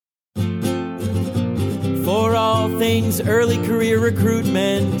all things early career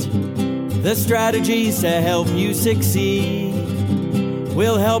recruitment, the strategies to help you succeed.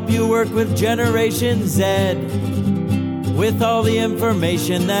 We'll help you work with Generation Z with all the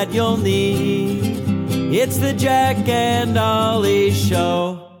information that you'll need. It's the Jack and Ollie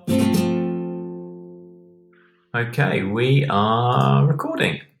Show. Okay, we are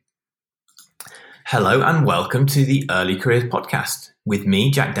recording. Hello and welcome to the Early Careers Podcast with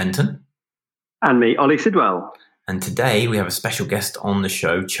me, Jack Denton. And me, Ollie Sidwell. And today we have a special guest on the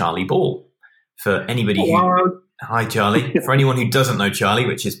show, Charlie Ball. For anybody Hi, Charlie. For anyone who doesn't know Charlie,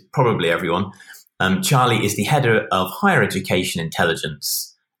 which is probably everyone, Charlie is the head of higher education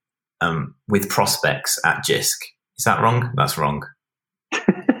intelligence with prospects at JISC. Is that wrong? That's wrong.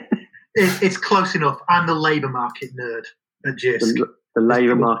 It's close enough. I'm the labour market nerd at JISC. The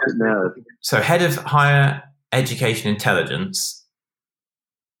labour market nerd. So head of higher education intelligence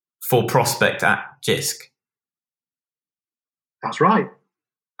for prospect at JISC. That's right.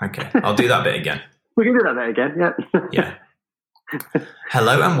 Okay, I'll do that bit again. We can do that bit again, yeah. Yeah.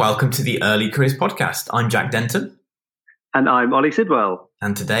 Hello and welcome to the Early Careers Podcast. I'm Jack Denton. And I'm Ollie Sidwell.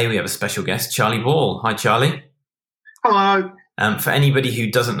 And today we have a special guest, Charlie Ball. Hi, Charlie. Hello. For anybody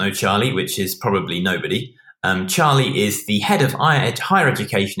who doesn't know Charlie, which is probably nobody, Charlie is the head of higher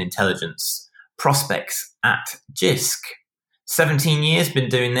education intelligence prospects at JISC. 17 years been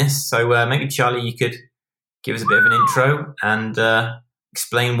doing this, so maybe Charlie, you could give us a bit of an intro and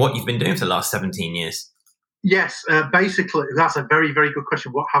explain what you've been doing for the last 17 years. Yes, basically, that's a very, very good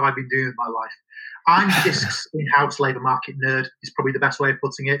question. What have I been doing with my life? I'm JISC's in-house labour market nerd, is probably the best way of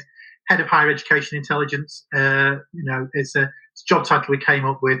putting it. Head of higher education intelligence. It's a job title we came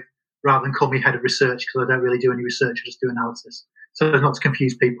up with rather than call me head of research, because I don't really do any research, I just do analysis. So as not to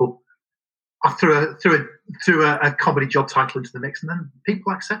confuse people, I threw a comedy job title into the mix, and then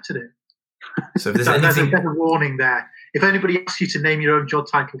people accepted it. So if there's a better warning there. If anybody asks you to name your own job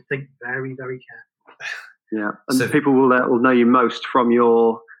title, think very, very carefully. Yeah, and so people will know you most from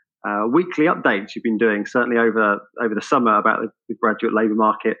your weekly updates you've been doing, certainly over the summer, about the graduate labour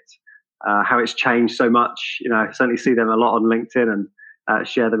market, how it's changed so much. You know, I certainly see them a lot on LinkedIn and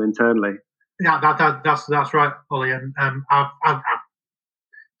share them internally. Yeah, that's right, Ollie. And I've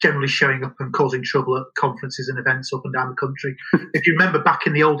generally showing up and causing trouble at conferences and events up and down the country. If you remember back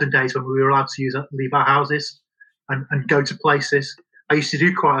in the olden days when we were allowed to leave our houses and go to places, I used to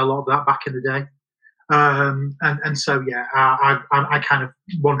do quite a lot of that back in the day. I kind of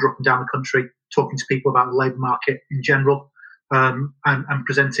wander up and down the country talking to people about the labour market in general, and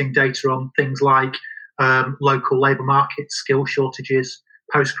presenting data on things like local labour market, skill shortages,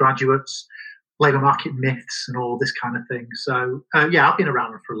 postgraduates, labour market myths, and all this kind of thing. So, I've been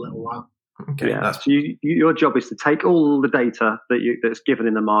around for a little while. Okay, yeah. So your job is to take all the data that's given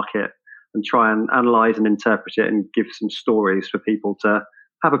in the market and try and analyse and interpret it and give some stories for people to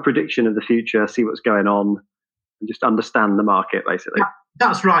have a prediction of the future, see what's going on, and just understand the market, basically.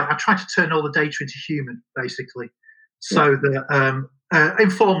 That's right. I try to turn all the data into human, basically, so that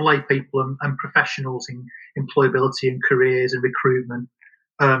informed lay people and professionals in employability and careers and recruitment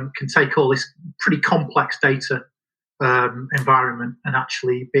can take all this pretty complex data environment and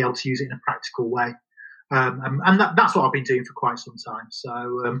actually be able to use it in a practical way. That's what I've been doing for quite some time.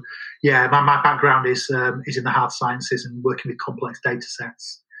 So, my background is in the hard sciences and working with complex data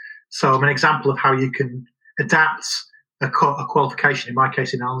sets. So I'm an example of how you can adapt a qualification, in my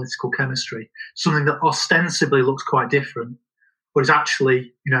case in analytical chemistry, something that ostensibly looks quite different, but is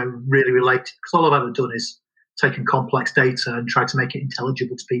actually, really related. Because all I've ever done is taken complex data and tried to make it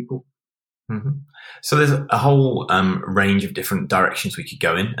intelligible to people. Mm-hmm. So there's a whole range of different directions we could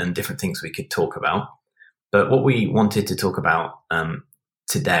go in and different things we could talk about. But what we wanted to talk about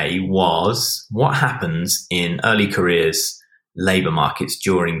today was what happens in early careers labour markets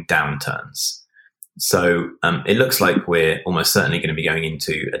during downturns. So it looks like we're almost certainly going to be going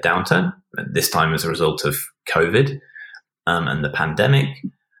into a downturn, this time as a result of COVID and the pandemic.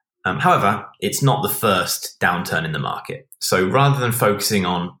 However, it's not the first downturn in the market. So rather than focusing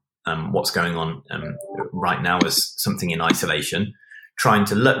on what's going on right now as something in isolation, trying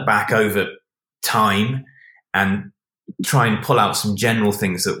to look back over time and try and pull out some general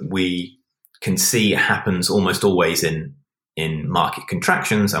things that we can see happens almost always in market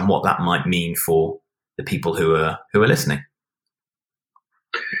contractions and what that might mean for the people who are listening.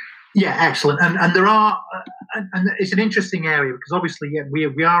 Yeah, excellent. And there are, and it's an interesting area because obviously,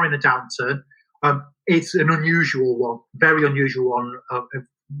 we are in a downturn. It's an unusual one, very unusual one, of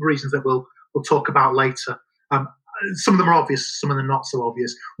reasons that we'll talk about later. Some of them are obvious, some of them not so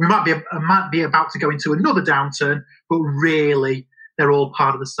obvious. We might be about to go into another downturn, but really they're all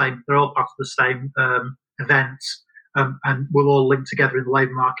part of the same. They're all part of the same events, and we'll all link together in the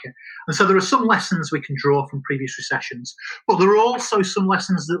labour market. And so there are some lessons we can draw from previous recessions, but there are also some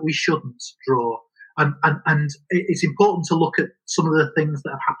lessons that we shouldn't draw. And it's important to look at some of the things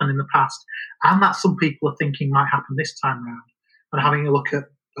that have happened in the past and that some people are thinking might happen this time around, and having a look at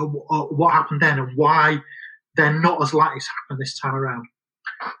what happened then and why they're not as likely to happen this time around.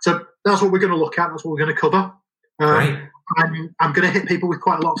 So that's what we're going to look at. That's what we're going to cover. I'm going to hit people with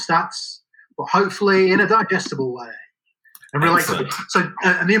quite a lot of stats, but hopefully in a digestible way and relatable. So,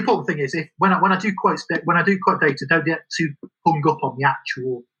 and the important thing is, when I do quote data, don't get too hung up on the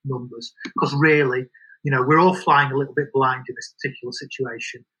actual numbers, because really, we're all flying a little bit blind in this particular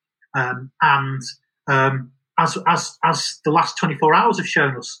situation. As the last 24 hours have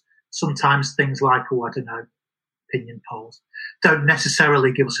shown us, sometimes things like, opinion polls don't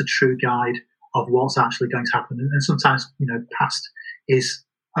necessarily give us a true guide of what's actually going to happen. And sometimes, past is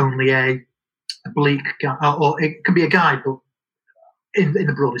only a bleak guide, or it can be a guide, but in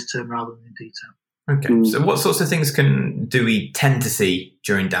the broadest term rather than in detail. Okay. So what sorts of things do we tend to see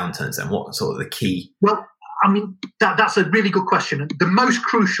during downturns, and what sort of the key? Well, that's a really good question. The most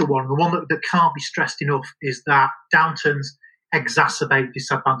crucial one, the one that can't be stressed enough, is that downturns exacerbate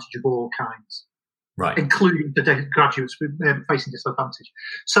disadvantage of all kinds. Right. Including the graduates facing disadvantage.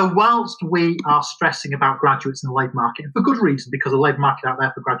 So whilst we are stressing about graduates in the labour market, and for good reason, because the labour market out there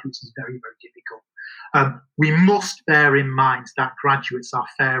for graduates is very, very difficult, we must bear in mind that graduates are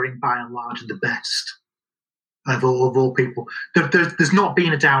faring by and large the best of all people. There's not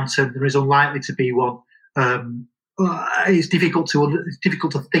been a downturn. There is unlikely to be one. It's difficult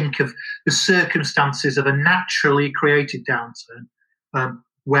to think of the circumstances of a naturally created downturn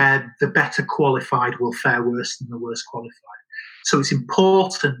where the better qualified will fare worse than the worse qualified. So it's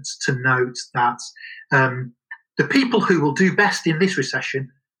important to note that the people who will do best in this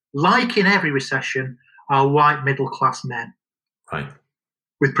recession, like in every recession, are white middle-class men, right,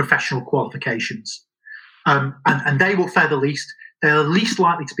 with professional qualifications. And they will fare the least. They're least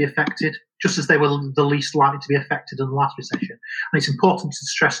likely to be affected, just as they were the least likely to be affected in the last recession. And it's important to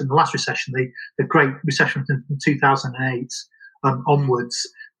stress in the last recession, the Great Recession from 2008 onwards,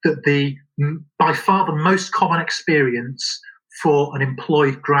 that by far the most common experience for an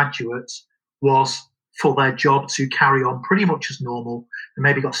employed graduate was for their job to carry on pretty much as normal. They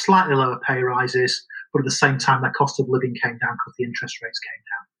maybe got slightly lower pay rises, but at the same time their cost of living came down because the interest rates came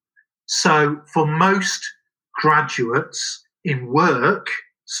down. So for most graduates in work,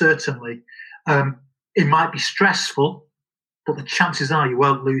 certainly, it might be stressful, but the chances are you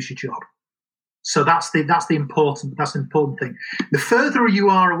won't lose your job. So that's the important thing. The further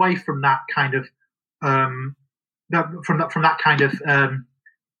you are away from that kind of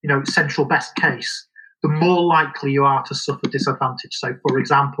central best case, the more likely you are to suffer disadvantage. So, for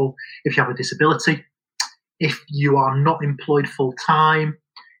example, if you have a disability, if you are not employed full time,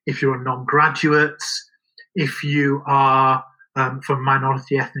 if you're a non-graduate, if you are from a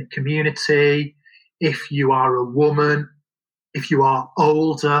minority ethnic community, if you are a woman, if you are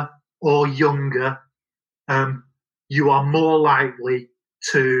older or younger, you are more likely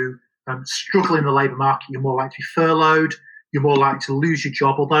to struggle in the labour market. You're more likely to be furloughed. You're more likely to lose your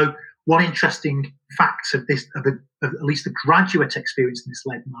job. Although one interesting fact of at least the graduate experience in this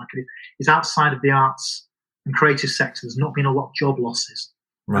labour market is outside of the arts and creative sector, there's not been a lot of job losses.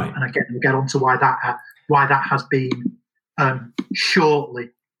 Right. And again, we'll get on to why that has been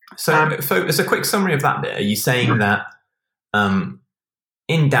shortly. So as a quick summary of that bit, are you saying that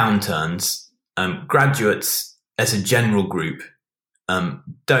in downturns, graduates as a general group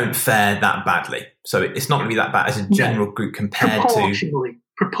don't fare that badly? So it's not going to be that bad as a general group compared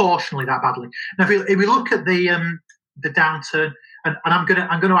proportionally that badly. Now, if we look at the downturn, and I'm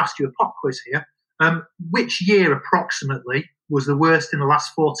going to ask you a pop quiz here. Which year approximately was the worst in the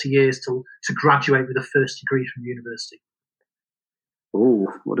last 40 years to graduate with a first degree from university? Oh,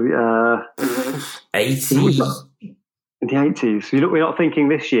 what do we? 80. In the 80s. We're not thinking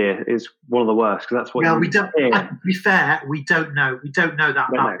this year is one of the worst, because that's what. Well, we don't. To be fair, we don't know. We don't know that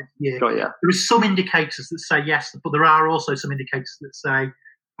about this year. Got you. There are some indicators that say yes, but there are also some indicators that say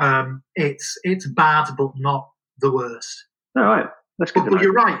it's bad, but not the worst. All right. That's good. But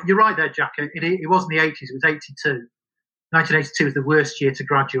you're right. You're right there, Jack. It wasn't the 80s. It was 82. 1982 was the worst year to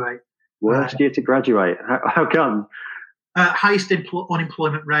graduate. Worst year to graduate. How come? Highest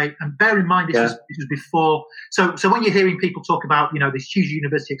unemployment rate, and bear in mind this was before. So when you're hearing people talk about this huge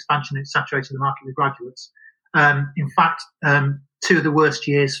university expansion and saturating the market with graduates, in fact, two of the worst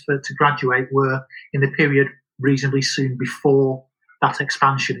years to graduate were in the period reasonably soon before that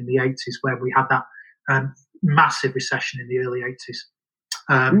expansion in the 80s, where we had that massive recession in the early 80s.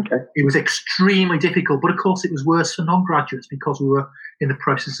 It was extremely difficult, but of course it was worse for non-graduates because we were in the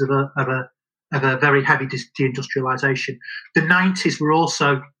process of a very heavy deindustrialisation. The 90s were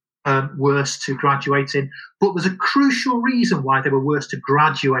also worse to graduate in, but there's a crucial reason why they were worse to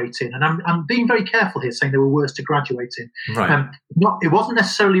graduate in, and I'm being very careful here saying they were worse to graduate in. Right. It wasn't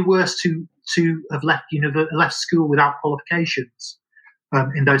necessarily worse to have left school without qualifications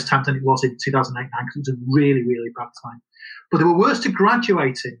in those times than it was in 2008-9, because it was a really, really bad time. But they were worse to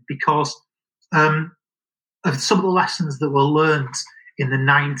graduate in because of some of the lessons that were learned in the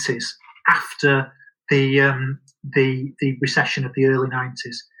 90s after the recession of the early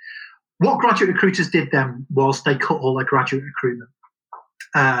 90s. What graduate recruiters did then was they cut all their graduate recruitment.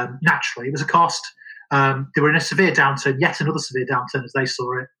 Naturally, it was a cost. They were in a severe downturn, yet another severe downturn as they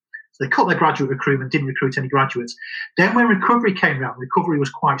saw it. So they cut their graduate recruitment, didn't recruit any graduates. Then when recovery came around, recovery was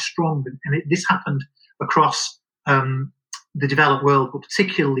quite strong, and this happened across the developed world, but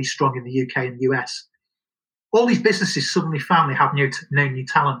particularly strong in the UK and the US. All these businesses suddenly found they had no new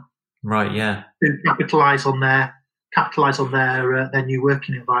talent. Right. Yeah. To capitalise on their new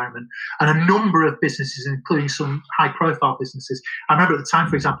working environment, and a number of businesses, including some high-profile businesses. I remember at the time,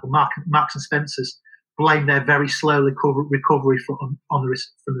 for example, Marks and Spencer's blamed their very slow recovery from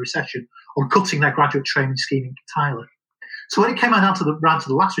the recession on cutting their graduate training scheme entirely. So when it came around to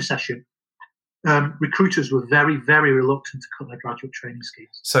the last recession, recruiters were very, very reluctant to cut their graduate training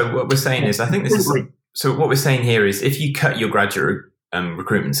schemes. So what we're saying is, I think this is. So what we're saying here is, if you cut your graduate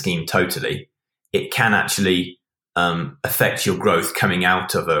recruitment scheme totally, it can actually affect your growth coming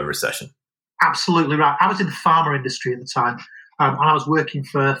out of a recession. Absolutely right. I was in the pharma industry at the time, and I was working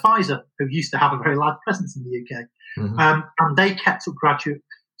for Pfizer, who used to have a very large presence in the UK. Mm-hmm. And they kept up graduate.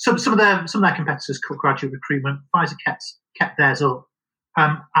 Some of their competitors cut graduate recruitment. Pfizer kept theirs up,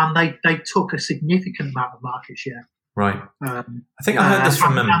 and they took a significant amount of market share. Right. I think I heard this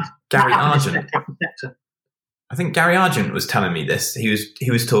from Gary Argent. I think Gary Argent was telling me this. He was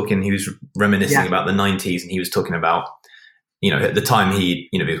reminiscing about the 90s, and he was talking about, at the time he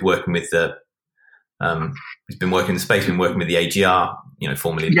was working with he's been working in the space, been working with the AGR,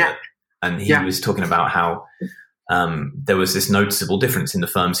 formerly, and he was talking about how there was this noticeable difference in the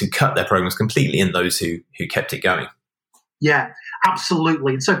firms who cut their programs completely and those who kept it going. Yeah,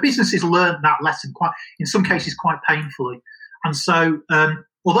 absolutely. And so businesses learned that lesson in some cases, quite painfully. And so,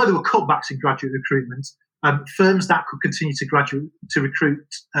 although there were cutbacks in graduate recruitment, firms that could continue to recruit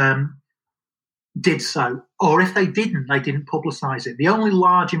did so. Or if they didn't publicise it. The only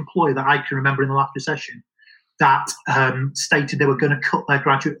large employer that I can remember in the last recession that stated they were going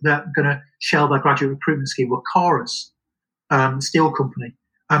to shelve their graduate recruitment scheme were Chorus, steel company,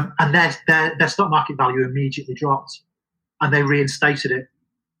 and their stock market value immediately dropped. And they reinstated it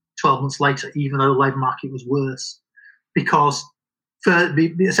 12 months later, even though the labour market was worse, because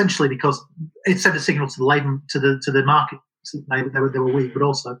it sent a signal to the market that they were weak, but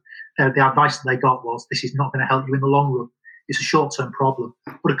also the advice that they got was, this is not going to help you in the long run. It's a short-term problem.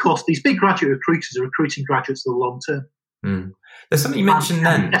 But of course, these big graduate recruiters are recruiting graduates for the long term. Mm. There's something you mentioned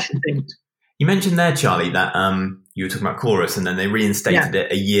then. You mentioned there, Charlie, that you were talking about Chorus, and then they reinstated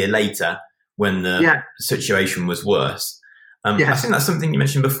it a year later when the situation was worse. I think that's something you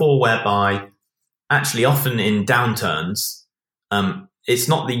mentioned before, whereby actually often in downturns, it's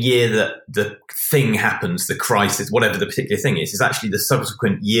not the year that the thing happens, the crisis, whatever the particular thing is. It's actually the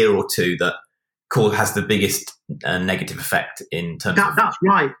subsequent year or two that has the biggest negative effect in terms of... That's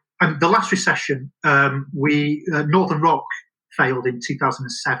right. The last recession, Northern Rock failed in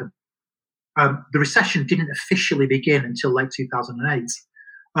 2007. The recession didn't officially begin until late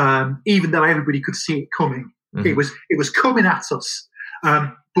 2008, even though everybody could see it coming. Mm-hmm. It was coming at us,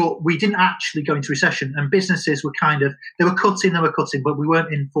 but we didn't actually go into recession. And businesses were they were cutting, but we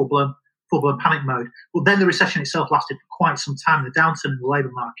weren't in full blown panic mode. But then the recession itself lasted for quite some time. The downturn in the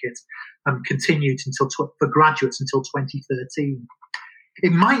labour market continued for graduates until 2013.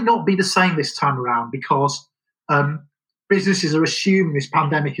 It might not be the same this time around because businesses are assuming this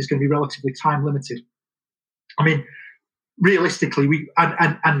pandemic is going to be relatively time limited. I mean, realistically,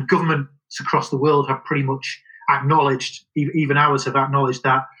 and governments across the world have pretty much acknowledged, even ours have acknowledged,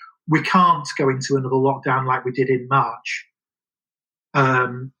 that we can't go into another lockdown like we did in March.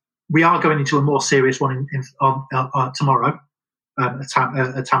 We are going into a more serious one tomorrow, at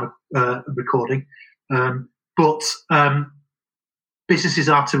time of recording. But businesses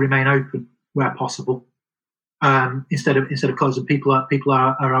are to remain open where possible. Instead of closing, people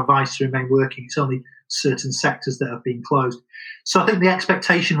are advised to remain working. It's only certain sectors that have been closed. So I think the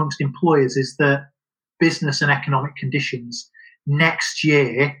expectation amongst employers is that business and economic conditions next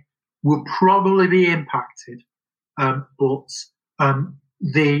year will probably be impacted, but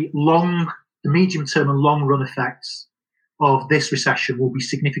the medium term and long run effects of this recession will be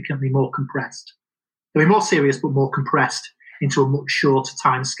significantly more compressed. They'll be more serious, but more compressed into a much shorter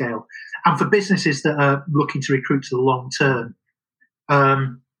time scale. And for businesses that are looking to recruit to the long term,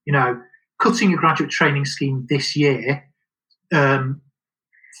 cutting a graduate training scheme this year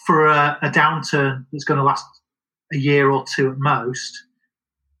for a downturn that's going to last a year or two at most,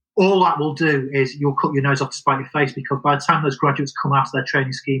 all that will do is you'll cut your nose off to spite your face, because by the time those graduates come out of their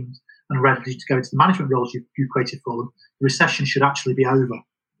training schemes and ready to go into the management roles you've created for them, the recession should actually be over.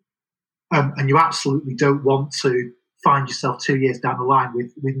 And you absolutely don't want to find yourself 2 years down the line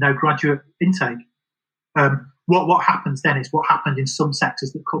with no graduate intake. What happens then is what happened in some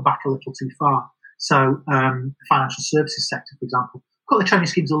sectors that cut back a little too far. So the financial services sector, for example, cut the training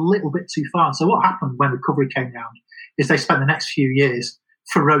schemes a little bit too far. So what happened when recovery came round is they spent the next few years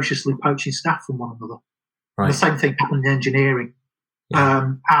ferociously poaching staff from one another. Right. The same thing happened in engineering,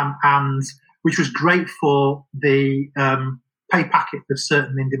 and which was great for the pay packet of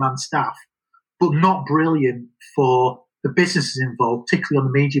certain in-demand staff, but not brilliant for the businesses involved, particularly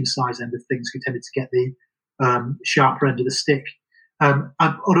on the medium-sized end of things, who tended to get the sharper end of the stick,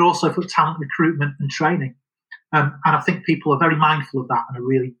 but also for talent recruitment and training. And I think people are very mindful of that and are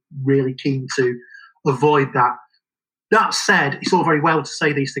really, really keen to avoid that. That said, it's all very well to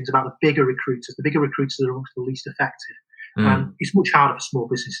say these things about the bigger recruiters. The bigger recruiters are amongst the least affected. It's much harder for small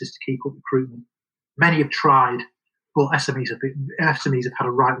businesses to keep up recruitment. Many have tried, but SMEs have had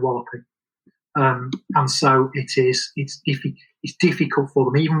a right walloping. And so it's difficult for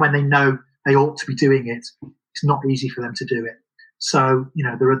them, even when they know they ought to be doing it. It's not easy for them to do it. So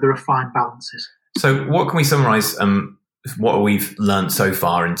there are fine balances. So what can we summarise? What we've learned so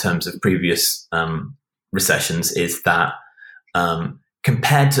far in terms of previous recessions is that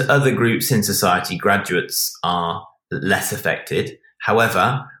compared to other groups in society, graduates are less affected.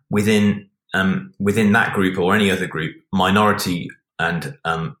 However, within that group or any other group, minority and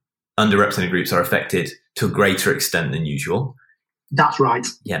underrepresented groups are affected to a greater extent than usual. That's right.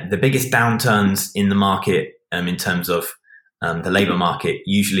 Yeah, the biggest downturns in the market in terms of the labour market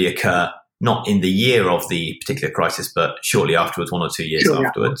usually occur not in the year of the particular crisis, but shortly afterwards, 1 or 2 years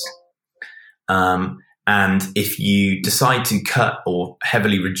afterwards. And if you decide to cut or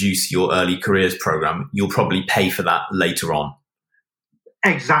heavily reduce your early careers program, you'll probably pay for that later on.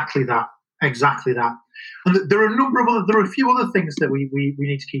 Exactly that. And there are a few other things that we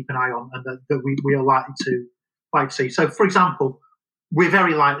need to keep an eye on, and that we are likely to see. So, for example, we're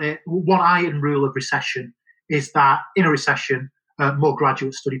very likely, one iron rule of recession is that in a recession, more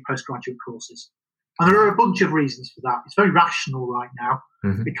graduates study postgraduate courses. And there are a bunch of reasons for that. It's very rational right now,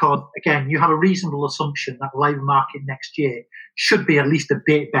 because, again, you have a reasonable assumption that the labour market next year should be at least a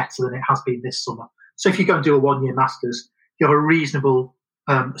bit better than it has been this summer. So if you go and do a 1-year master's, you have a reasonable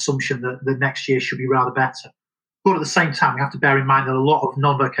assumption that the next year should be rather better. But at the same time, we have to bear in mind that a lot of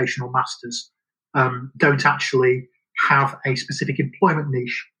non-vocational masters don't actually have a specific employment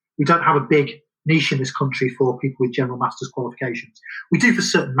niche. We don't have a big niche in this country for people with general master's qualifications. We do for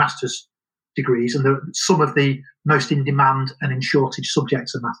certain master's degrees, and some of the most in demand and in shortage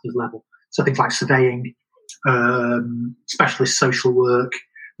subjects at master's level. So things like surveying, specialist social work,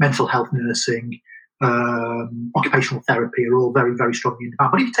 mental health nursing, occupational therapy are all very, very strongly in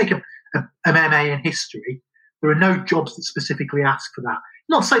demand. But if you take an MA in history, there are no jobs that specifically ask for that.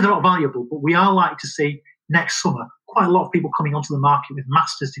 Not to say they're not valuable, but we are likely to see next summer quite a lot of people coming onto the market with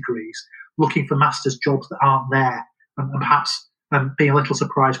master's degrees, looking for master's jobs that aren't there, and perhaps being a little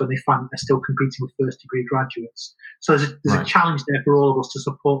surprised when they find that they're still competing with first degree graduates. So there's a challenge there for all of us to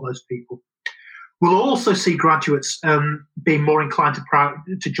support those people. We'll also see graduates being more inclined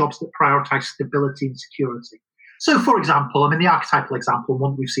to jobs that prioritise stability and security. So, for example, the archetypal example,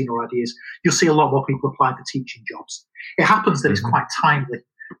 one we've seen already, is you'll see a lot more people applying for teaching jobs. It happens that it's quite timely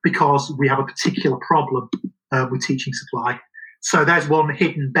because we have a particular problem with teaching supply. So there's one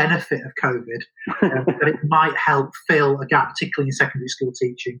hidden benefit of COVID, that it might help fill a gap, particularly in secondary school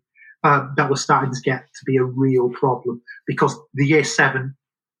teaching, that was starting to get to be a real problem, because the year seven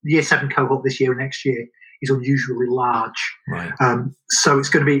cohort this year and next year is unusually large. Right. So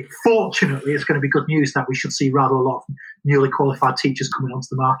fortunately, it's going to be good news that we should see rather a lot of newly qualified teachers coming onto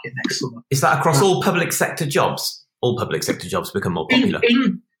the market next summer. Is that across all public sector jobs? All public sector jobs become more popular?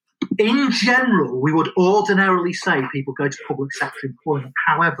 In general, we would ordinarily say people go to public sector employment.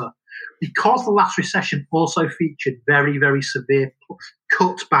 However, because the last recession also featured very, very severe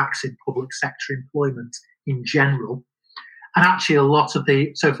cutbacks in public sector employment in general, and actually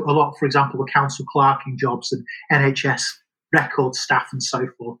for example, the council clerking jobs and NHS record staff and so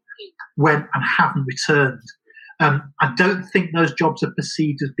forth went and haven't returned. I don't think those jobs are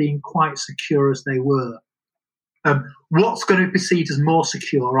perceived as being quite secure as they were. What's going to be perceived as more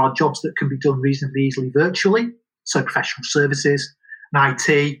secure are jobs that can be done reasonably easily virtually, so professional services, and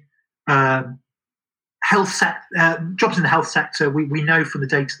IT, jobs in the health sector. We know from the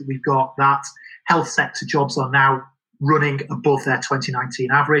data that we've got that health sector jobs are now running above their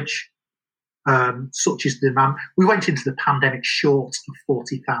 2019 average. Such is the demand. We went into the pandemic short of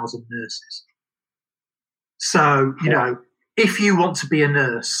 40,000 nurses. So, if you want to be a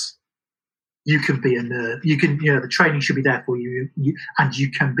nurse, you can be a nurse. You can, the training should be there for you, and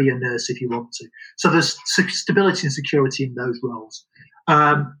you can be a nurse if you want to. So there's stability and security in those roles.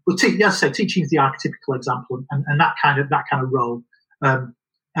 But as I say, teaching is the archetypical example, and that kind of role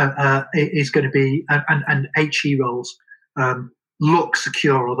is going to be, and HE roles look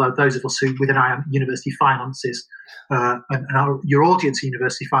secure. Although those of us who with an eye on university finances and your audience in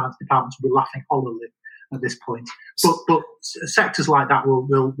university finance departments will be laughing hollowly at this point, but sectors like that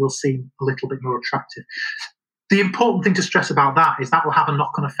will seem a little bit more attractive. The important thing to stress about that is that will have a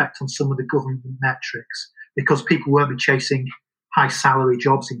knock-on effect on some of the government metrics, because people won't be chasing high salary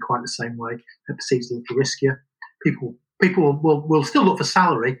jobs in quite the same way. They're perceived as a little riskier. People will still look for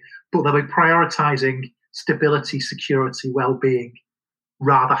salary, but they'll be prioritising stability, security, well-being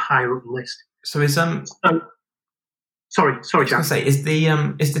rather higher up the list. So is Sorry, Jack. I was going to say, is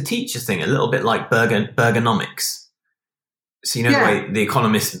the teachers thing a little bit like Bergonomics? So the way the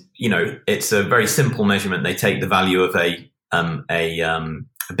economists, it's a very simple measurement. They take the value of a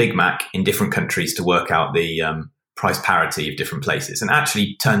Big Mac in different countries to work out the price parity of different places, and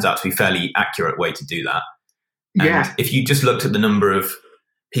actually turns out to be a fairly accurate way to do that. And if you just looked at the number of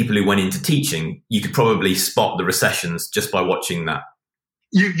people who went into teaching, you could probably spot the recessions just by watching that.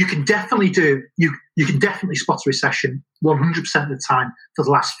 You can definitely you can definitely spot a recession 100% of the time for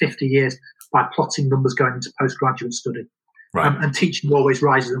the last 50 years by plotting numbers going into postgraduate study. Right. And teaching always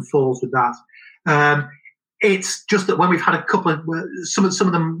rises and falls with that. It's just that when we've had a couple of some of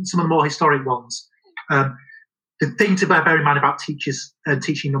the more historic ones, the thing to bear in mind about teachers and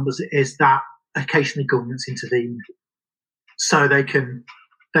teaching numbers is that occasionally governments intervene, so they can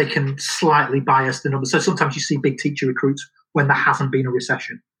slightly bias the numbers. So sometimes you see big teacher recruits when there hasn't been a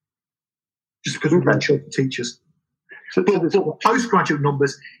recession, just because we've run short of teachers. But postgraduate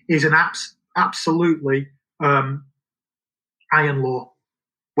numbers is an absolutely iron law.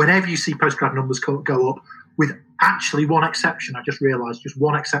 Whenever you see postgrad numbers go up, with actually one exception, I just realised, just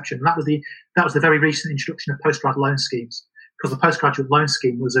one exception, and that was the very recent introduction of postgrad loan schemes, because the postgraduate loan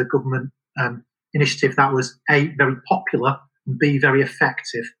scheme was a government initiative that was A, very popular, and B, very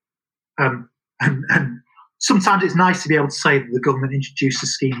effective. And sometimes it's nice to be able to say that the government introduced a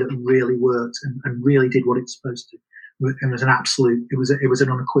scheme that really worked and really did what it's supposed to. It was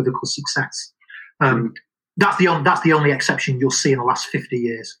an unequivocal success. That's the only exception you'll see in the last 50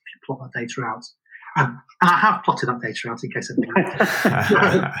 years if you plot that data out. And I have plotted that data out in case anyone.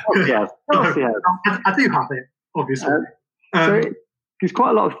 Yes. I do have it, obviously. So there's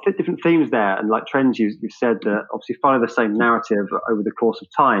quite a lot of different themes there, and like trends you've said that obviously follow the same narrative over the course of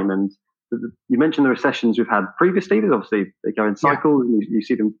time. And you mentioned the recessions we've had previously. There's obviously they go in cycles. Yeah. You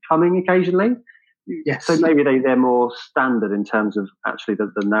see them coming occasionally. Yes. So maybe they're more standard in terms of actually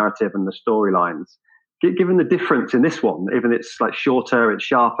the narrative and the storylines. Given the difference in this one, even it's like shorter, it's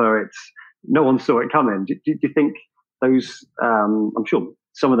sharper, no one saw it coming. Do you think those? I'm sure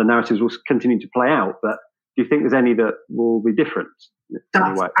some of the narratives will continue to play out, but do you think there's any that will be different?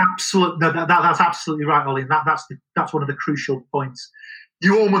 That's absolutely right, Ollie. And that's one of the crucial points.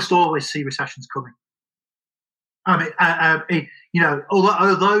 You almost always see recessions coming. I mean,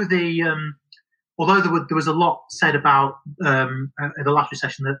 although there was a lot said about the last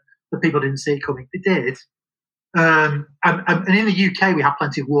recession that people didn't see it coming, they did. And in the UK, we had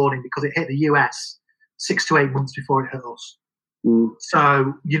plenty of warning because it hit the US 6 to 8 months before it hit us.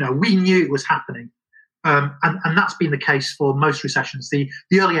 So we knew it was happening. And that's been the case for most recessions. The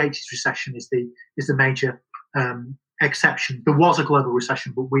early 80s recession is the major exception. There was a global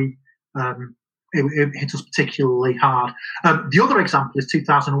recession, but it hit us particularly hard. The other example is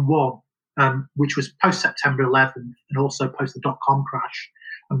 2001, which was post September 11 and also post the dot-com crash.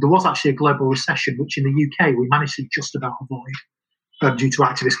 There was actually a global recession, which in the UK we managed to just about avoid due to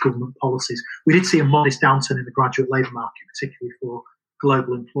activist government policies. We did see a modest downturn in the graduate labour market, particularly for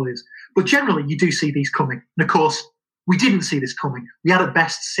global employers. But generally, you do see these coming. And of course, we didn't see this coming. We had at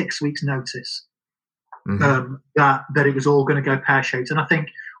best 6 weeks' notice that it was all going to go pear-shaped. And I think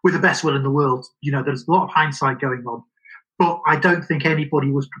with the best will in the world, there's a lot of hindsight going on. But I don't think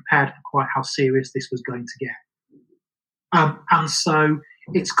anybody was prepared for quite how serious this was going to get. And so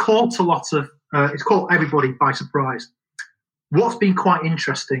it's caused a lot of It's called Everybody by Surprise. What's been quite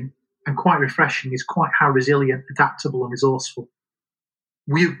interesting and quite refreshing is quite how resilient, adaptable, and resourceful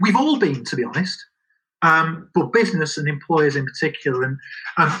we've all been, to be honest. But business and employers in particular, and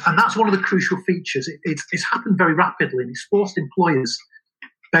that's one of the crucial features. It's happened very rapidly, and it's forced employers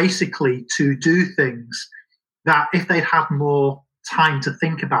basically to do things that if they'd had more time to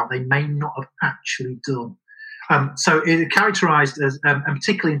think about, they may not have actually done. So it's characterised as, and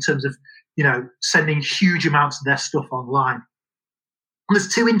particularly in terms of, sending huge amounts of their stuff online. And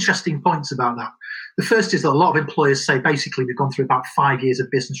there's two interesting points about that. The first is that a lot of employers say basically we've gone through about 5 years of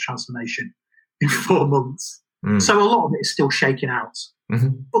business transformation in 4 months. So a lot of it is still shaking out. Mm-hmm.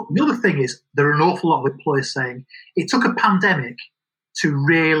 But the other thing is there are an awful lot of employers saying it took a pandemic to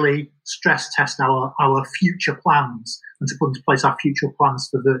really stress test our future plans and to put into place our future plans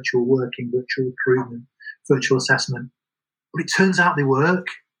for virtual working, virtual recruitment, virtual assessment. But it turns out they work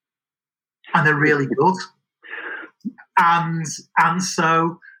and they're really good. And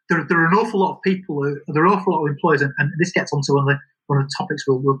so there are an awful lot of people, there are an awful lot of employers, and this gets onto one of the topics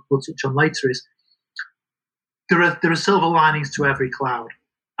we'll touch on later, is there are silver linings to every cloud.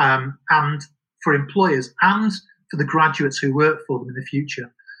 And for employers and for the graduates who work for them in the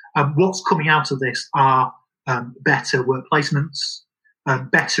future, what's coming out of this are better work placements,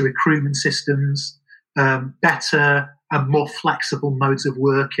 better recruitment systems, better and more flexible modes of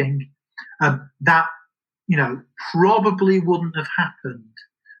working. That probably wouldn't have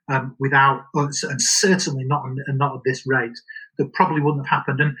happened without, and certainly not at this rate. That probably wouldn't have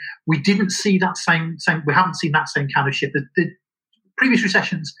happened, and we didn't see that same. We haven't seen that same kind of shift. The previous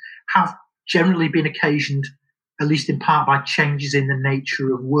recessions have generally been occasioned, at least in part, by changes in the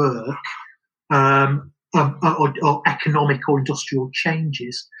nature of work, or economic or industrial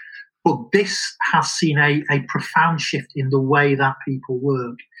changes. But this has seen a profound shift in the way that people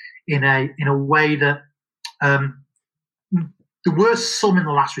work, in a way that there were some in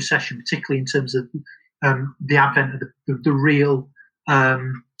the last recession, particularly in terms of the advent of the real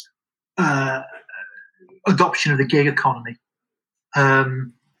adoption of the gig economy.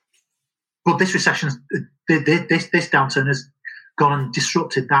 But this recession, this downturn has gone and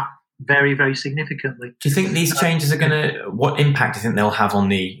disrupted that very, very significantly. Do you think these changes are what impact do you think they'll have on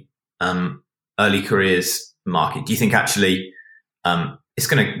the early careers market? Do you think actually it's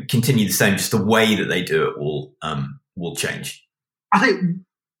going to continue the same, just the way that they do it will change? I think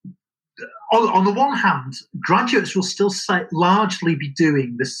on the one hand, graduates will still largely be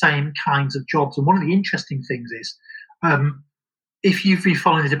doing the same kinds of jobs. And one of the interesting things is, if you've been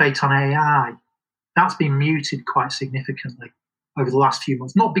following the debate on AI, that's been muted quite significantly over the last few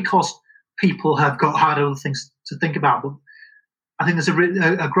months. Not because people have had other things to think about, but I think there's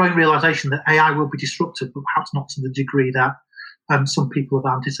a growing realization that AI will be disruptive, but perhaps not to the degree that some people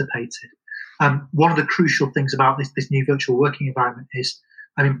have anticipated. One of the crucial things about this new virtual working environment is,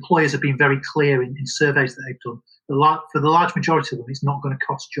 and employers have been very clear in surveys that they've done, for the large majority of them, it's not going to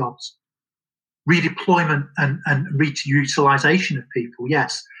cost jobs. Redeployment and reutilization of people,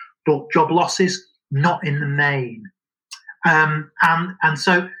 yes, but job losses, not in the main. And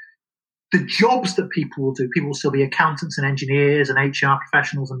so the jobs that people will do, people will still be accountants and engineers and HR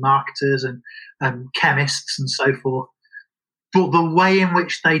professionals and marketers and chemists and so forth. But the way in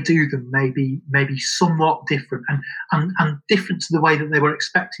which they do them may be somewhat different and different to the way that they were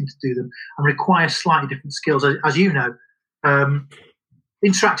expecting to do them, and require slightly different skills. As you know,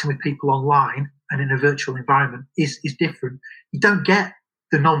 interacting with people online and in a virtual environment is different. You don't get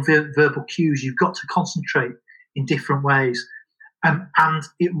the non-verbal cues. You've got to concentrate in different ways. And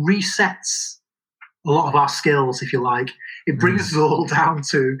it resets a lot of our skills, if you like. It brings us all down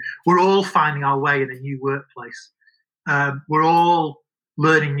to, we're all finding our way in a new workplace. We're all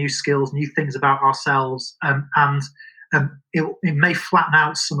learning new skills, new things about ourselves, and it may flatten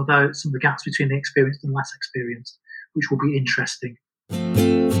out some of the gaps between the experienced and less experienced, which will be interesting.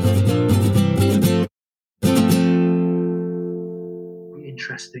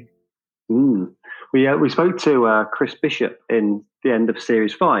 We spoke to Chris Bishop in the end of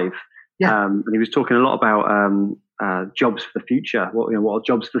Series 5, and he was talking a lot about jobs for the future. What are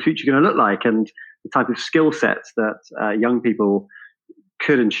jobs for the future going to look like, and the type of skill sets that young people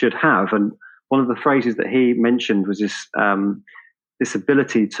could and should have. And one of the phrases that he mentioned was this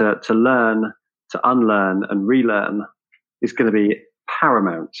ability to learn, to unlearn, and relearn is going to be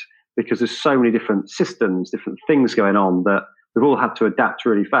paramount, because there's so many different systems, different things going on that we've all had to adapt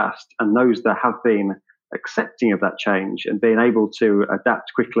really fast. And those that have been accepting of that change and being able to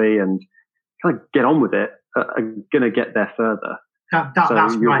adapt quickly and kind of get on with it are going to get there further.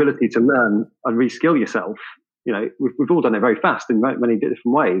 That's your right. ability to learn and reskill yourself, we've all done it very fast in many different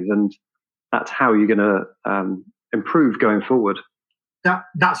ways. And that's how you're going to improve going forward.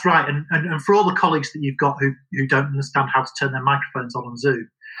 That's right, and for all the colleagues that you've got who don't understand how to turn their microphones on Zoom,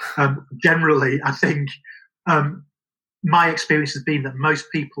 generally, I think my experience has been that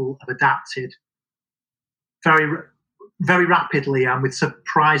most people have adapted very, very rapidly and with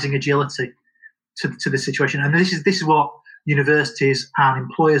surprising agility to the situation. And this is what universities and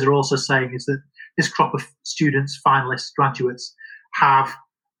employers are also saying, is that this crop of students, finalists, graduates have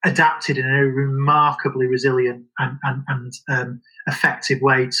adapted in a remarkably resilient and effective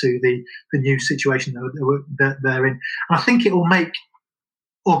way to the new situation that they're in. And I think it will make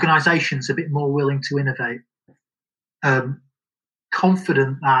organisations a bit more willing to innovate,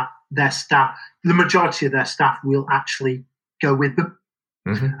 confident that their staff, the majority of their staff, will actually go with them.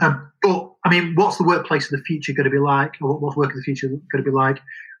 Mm-hmm. But I mean, what's the workplace of the future going to be like, or what's work of the future going to be like?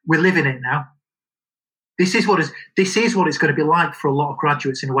 We're living it now. This is what it's going to be like for a lot of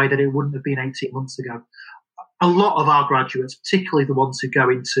graduates in a way that it wouldn't have been 18 months ago. A lot of our graduates, particularly the ones who go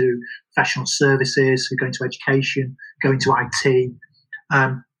into professional services, who go into education, go into IT,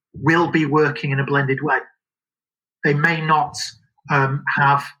 will be working in a blended way. They may not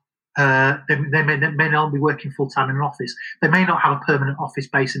have. They may not be working full time in an office. They may not have a permanent office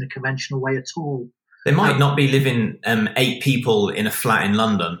base in a conventional way at all. They might not be living 8 people in a flat in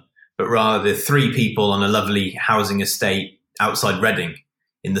London, but rather 3 people on a lovely housing estate outside Reading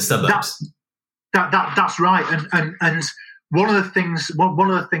in the suburbs. That's right. And one of the things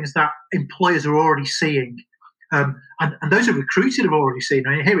that employers are already seeing, and those who recruited have already seen,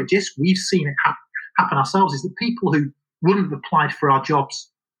 and here at JISC we've seen it happen ourselves, is that people who wouldn't have applied for our jobs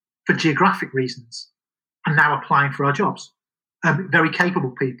for geographic reasons are now applying for our jobs. Very capable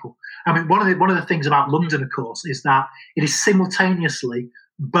people. I mean, one of the things about London, of course, is that it is simultaneously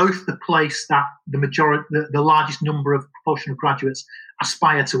both the place that the largest number of proportion of graduates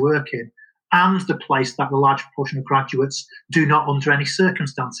aspire to work in, and the place that the large proportion of graduates do not, under any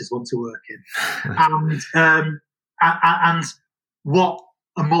circumstances, want to work in. And what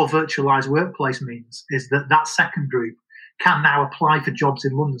a more virtualised workplace means is that second group can now apply for jobs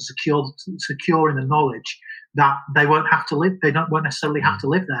in London, secure in the knowledge that they won't necessarily have to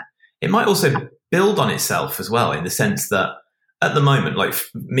live there. It might also build on itself as well, in the sense that at the moment, like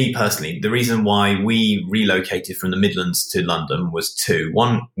me personally, the reason why we relocated from the Midlands to London was 2.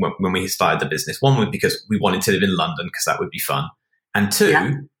 One, when we started the business. One was because we wanted to live in London because that would be fun. And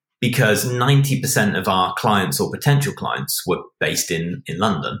 2, because 90% of our clients or potential clients were based in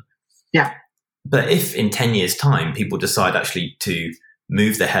London. Yeah. But if in 10 years' time people decide actually to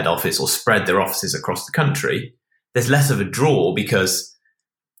move their head office or spread their offices across the country, there's less of a draw, because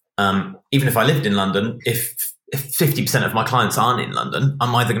even if I lived in London, if 50% of my clients aren't in London,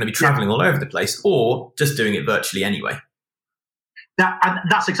 I'm either going to be traveling all over the place or just doing it virtually anyway.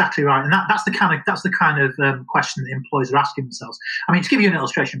 That's exactly right, and that's the kind of question that employers are asking themselves. I mean, to give you an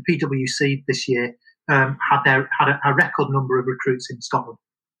illustration, PwC this year had a record number of recruits in Scotland.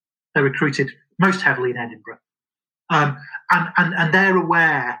 They recruited most heavily in Edinburgh, and they're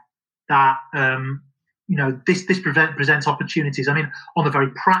aware that this presents opportunities. I mean, on a very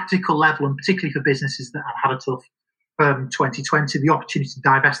practical level, and particularly for businesses that have had a tough 2020, the opportunity to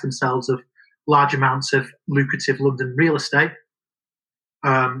divest themselves of large amounts of lucrative London real estate,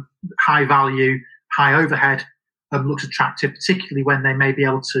 high value, high overhead, looks attractive, particularly when they may be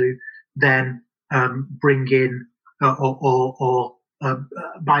able to then bring in or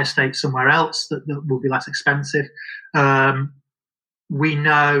buy a stake somewhere else that will be less expensive. We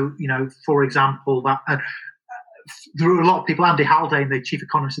know, for example, that there are a lot of people. Andy Haldane, the chief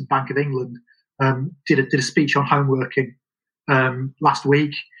economist of the Bank of England, did a speech on home working last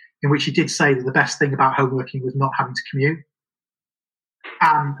week, in which he did say that the best thing about home working was not having to commute.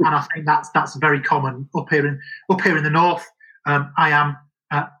 And I think that's very common up here in the north. I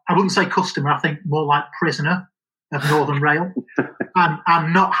wouldn't say customer, I think more like prisoner of Northern Rail,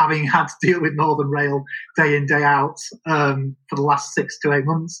 and not having had to deal with Northern Rail day in, day out for the last 6 to 8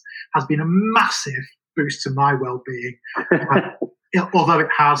 months has been a massive boost to my well-being. Although it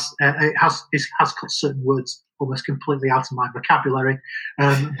has cut certain words almost completely out of my vocabulary,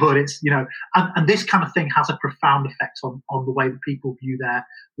 but it's and this kind of thing has a profound effect on the way that people view their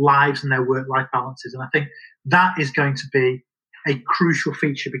lives and their work-life balances, and I think that is going to be a crucial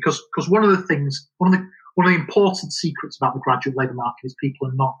feature, because one of the important secrets about the graduate labour market is people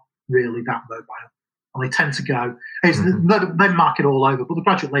are not really that mobile, and they tend to go. It's the labour market all over, but the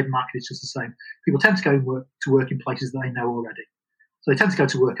graduate labour market is just the same. People tend to go to work in places that they know already, so they tend to go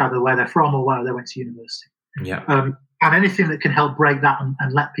to work either where they're from or where they went to university. Yeah. And anything that can help break that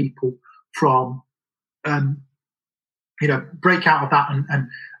and let people from break out of that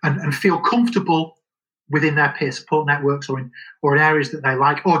and feel comfortable within their peer support networks or in areas that they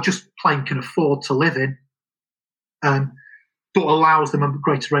like, or just plain can afford to live in, but allows them a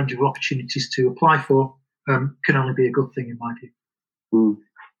greater range of opportunities to apply for, can only be a good thing in my view.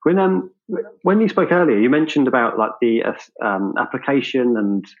 When you spoke earlier, you mentioned about like the application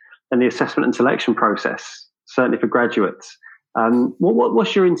and the assessment and selection process, certainly for graduates.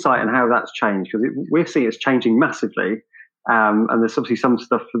 What's your insight on how that's changed? Because we're seeing it's changing massively, and there's obviously some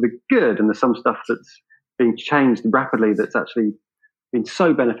stuff for the good, and there's some stuff that's being changed rapidly that's actually been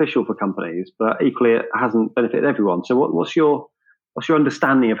so beneficial for companies, but equally it hasn't benefited everyone. So what's your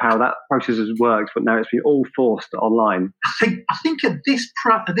understanding of how that process has worked, but now it's been all forced online? I think at this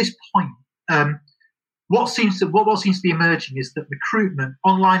point, what seems to be emerging is that recruitment,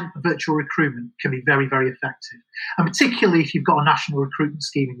 online virtual recruitment, can be very, very effective, and particularly if you've got a national recruitment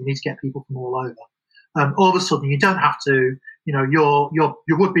scheme and you need to get people from all over. All of a sudden, you don't have to, your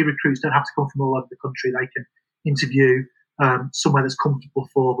would-be recruits don't have to come from all over the country. They can interview somewhere that's comfortable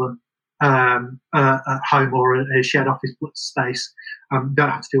for them, at home or a shared office space. Don't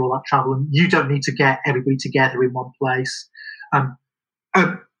have to do all that travel, and you don't need to get everybody together in one place.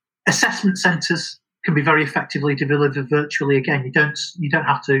 Assessment centres can be very effectively delivered virtually. Again, you don't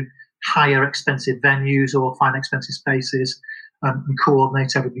have to hire expensive venues or find expensive spaces and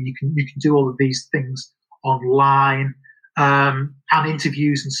coordinate everybody. You can do all of these things online, and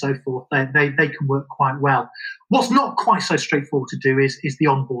interviews and so forth. They can work quite well. What's not quite so straightforward to do is the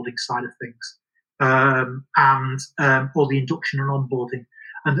onboarding side of things, or the induction and onboarding.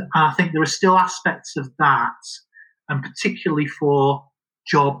 And I think there are still aspects of that, and particularly for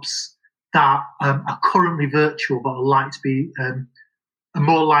jobs that are currently virtual but are likely to be are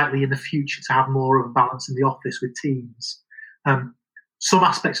more likely in the future to have more of a balance in the office with teams. Some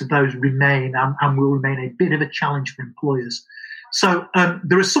aspects of those remain and will remain a bit of a challenge for employers. So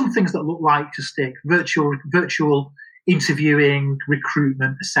there are some things that look like to stick: virtual interviewing,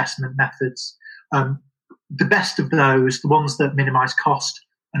 recruitment, assessment methods. The best of those, the ones that minimise cost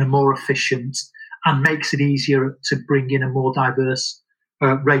and are more efficient and makes it easier to bring in a more diverse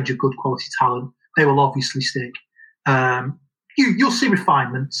range of good quality talent, they will obviously stick. You'll see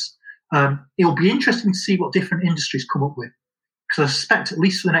refinements. It'll be interesting to see what different industries come up with, because I suspect at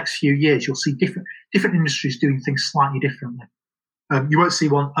least for the next few years you'll see different industries doing things slightly differently. You won't see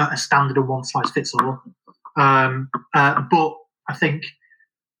a standard and one size fits all, but I think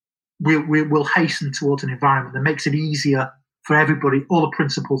we'll hasten towards an environment that makes it easier for everybody, all the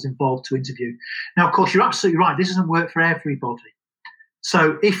principals involved, to interview. Now, of course, you're absolutely right. This doesn't work for everybody.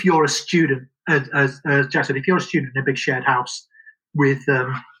 So if you're a student, as Jack said, if you're a student in a big shared house with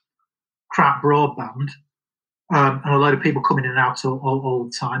crap broadband and a load of people coming in and out all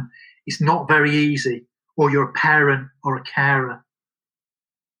the time, it's not very easy. Or you're a parent or a carer.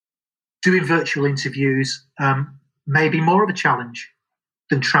 Doing virtual interviews may be more of a challenge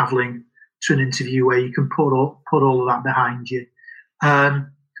than travelling to an interview where you can put all of that behind you.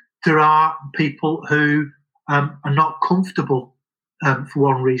 There are people who are not comfortable for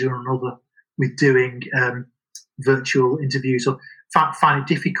one reason or another with doing virtual interviews, or find it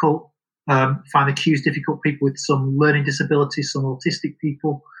difficult, find the cues difficult. People with some learning disabilities, some autistic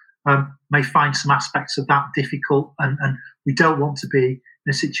people may find some aspects of that difficult, and we don't want to be in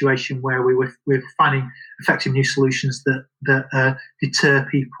a situation where we're finding effective new solutions that deter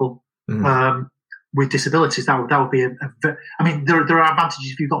people with disabilities. That would be I mean, there are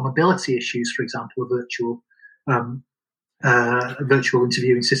advantages if you've got mobility issues, for example. A virtual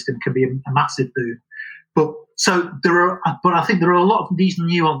interviewing system can be a massive boon. But I think there are a lot of these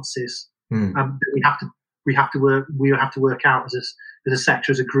nuances that we have to work out as a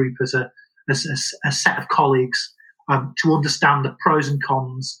sector, as a group, as a set of colleagues, to understand the pros and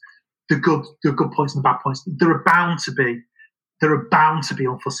cons, the good points and the bad points. There are bound to be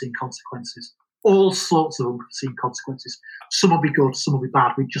unforeseen consequences, all sorts of unforeseen consequences. Some will be good, some will be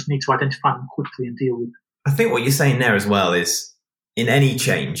bad. We just need to identify them quickly and deal with them. I think what you're saying there as well is, in any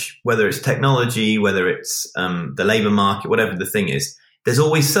change, whether it's technology, whether it's the labour market, whatever the thing is, there's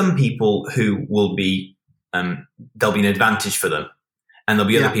always some people who will be, there'll be an advantage for them, and there'll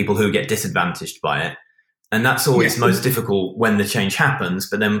be other people who get disadvantaged by it. And that's always most difficult when the change happens.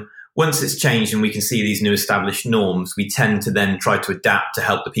 But then once it's changed and we can see these new established norms, we tend to then try to adapt to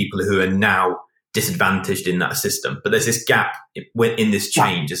help the people who are now disadvantaged in that system. But there's this gap in this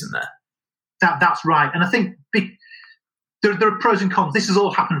change, isn't there? That's right. And I think there are pros and cons. This has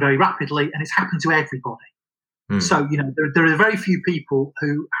all happened very rapidly, and it's happened to everybody. So, there are very few people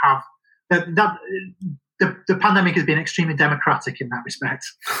who have the pandemic has been extremely democratic in that respect.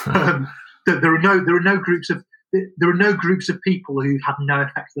 There are no groups of there are no groups of people who've had no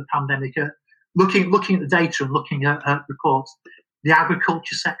effect of the pandemic. Looking at the data and looking at reports, the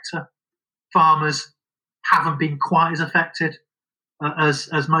agriculture sector, farmers haven't been quite as affected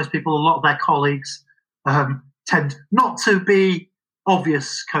as most people. A lot of their colleagues tend not to be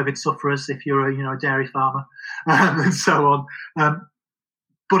obvious COVID sufferers if you're a dairy farmer and so on.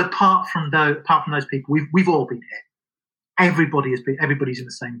 But apart from those people, we've all been hit. Everybody's in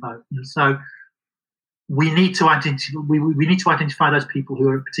the same boat, and so we need to identify those people who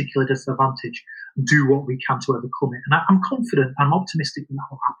are at particular disadvantage and do what we can to overcome it. And I'm confident, I'm optimistic that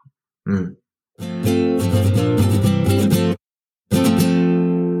will happen.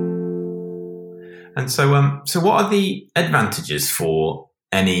 And so what are the advantages for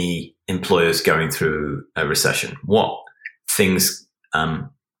any employers going through a recession? What things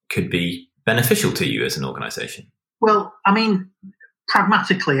could be beneficial to you as an organisation? Well, I mean,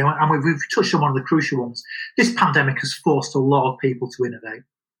 pragmatically, and we've touched on one of the crucial ones, this pandemic has forced a lot of people to innovate.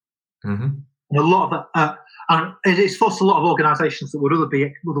 Mm-hmm. And a lot of and it's forced a lot of organisations that would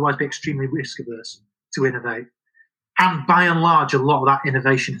otherwise be extremely risk averse to innovate. And by and large, a lot of that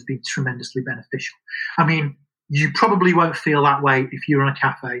innovation has been tremendously beneficial. I mean, you probably won't feel that way if you're in a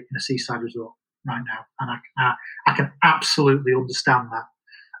cafe in a seaside resort right now, and I can absolutely understand that.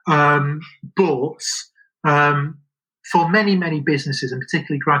 But for many, many businesses, and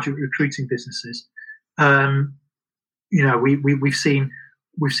particularly graduate recruiting businesses, we've seen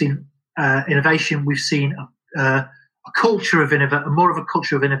innovation. We've seen a culture of more of a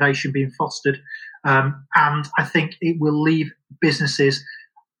culture of innovation being fostered, and I think it will leave businesses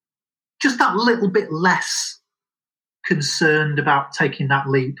just that little bit less concerned about taking that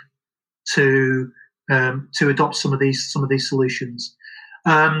leap to adopt some of these solutions.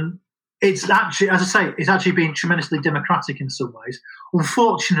 It's actually, as I say, it's actually been tremendously democratic in some ways.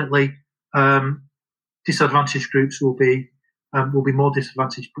 Unfortunately, disadvantaged groups will be more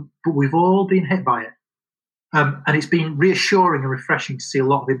disadvantaged, but we've all been hit by it. And it's been reassuring and refreshing to see a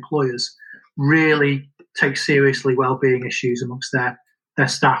lot of employers really take seriously well-being issues amongst their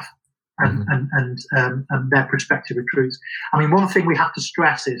staff and their prospective recruits. I mean, one thing we have to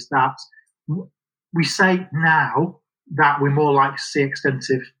stress is that we say now that we're more likely to see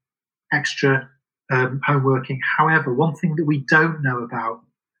extensive extra home working. However, one thing that we don't know about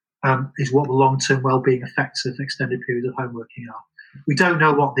is what the long-term well-being effects of extended periods of home working are. We don't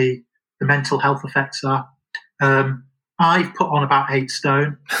know what the mental health effects are. I've put on about 8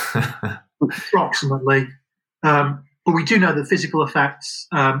 stone, approximately. But we do know that physical effects,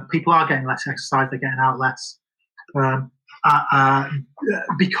 people are getting less exercise, they're getting out less,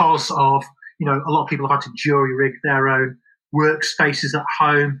 because of, a lot of people have had to jury-rig their own workspaces at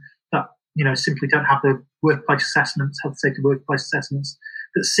home that, simply don't have the workplace assessments, health safety workplace assessments,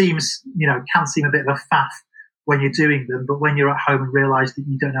 that seems, can seem a bit of a faff when you're doing them, but when you're at home and realise that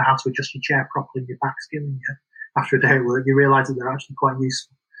you don't know how to adjust your chair properly and your back's killing you after a day at work, you realise that they're actually quite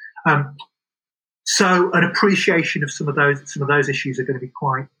useful. So an appreciation of some of those issues are going to be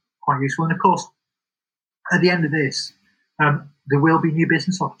quite useful. And of course, at the end of this, there will be new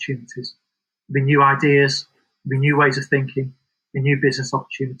business opportunities, there'll be new ideas, there'll be new ways of thinking, there'll be new business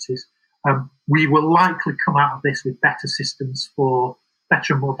opportunities. We will likely come out of this with better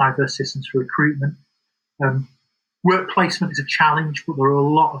and more diverse systems for recruitment. Work placement is a challenge, but there are a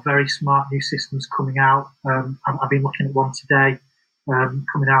lot of very smart new systems coming out. I've been looking at one today,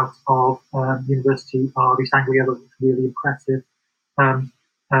 coming out of the University of East Anglia, that looks really impressive.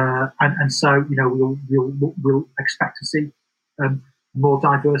 And so, we'll expect to see more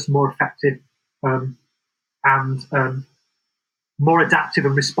diverse, more effective, and more adaptive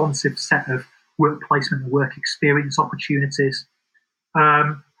and responsive set of work placement and work experience opportunities.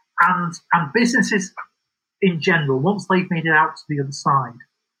 And businesses in general, once they've made it out to the other side,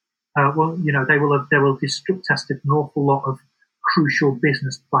 they will have disrupt tested an awful lot of crucial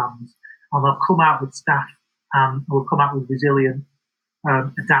business plans, and they'll come out with staff and will come out with resilient,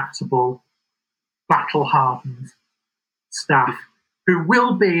 adaptable, battle-hardened staff who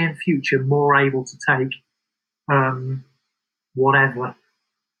will be in future more able to take whatever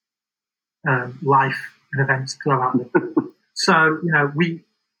life and events throw at them. So,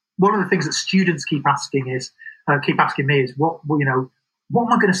 one of the things that students keep asking me is, what am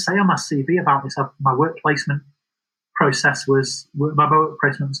I going to say on my CV about this? My work placement process was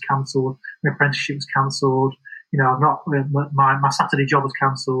cancelled, my apprenticeship was cancelled, my Saturday job was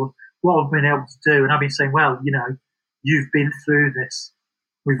cancelled. What I've been able to do, and I've been saying, well, you've been through this.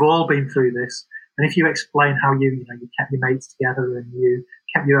 We've all been through this. And if you explain how you kept your mates together and you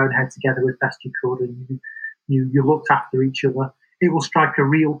kept your own head together as best you could, and you looked after each other, it will strike a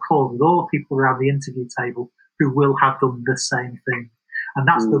real chord with all the people around the interview table who will have done the same thing. And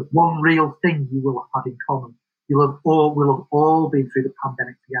that's the one real thing you will have had in common. We'll have all been through the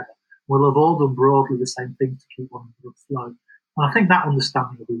pandemic together. We'll have all done broadly the same thing to keep one afloat. And I think that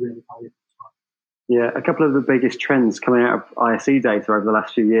understanding will be really valuable as well. Yeah, a couple of the biggest trends coming out of ISE data over the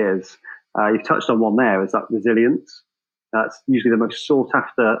last few years, you've touched on one there, is that resilience. That's usually the most sought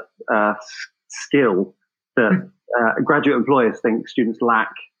after skill that graduate employers think students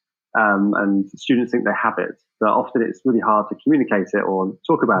lack, and students think they have it. But often it's really hard to communicate it or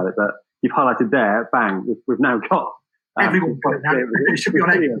talk about it. But you've highlighted there, bang, we've now got everyone's got it now. It should be on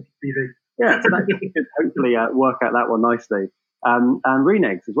everyone's TV. Yeah, so that should hopefully work out that one nicely. And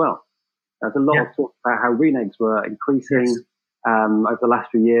renegs as well. There's a lot of talk about how renegs were increasing over the last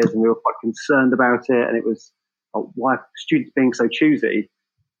few years, and we were quite concerned about it. And it was, why are students being so choosy?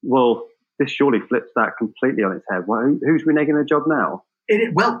 Well, this surely flips that completely on its head. Well, who's reneging their job now?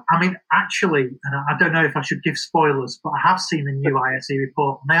 Well, I mean, actually, and I don't know if I should give spoilers, but I have seen the new ISE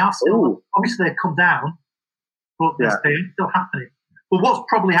report, and they are still, obviously they've come down, but they're still happening. But what's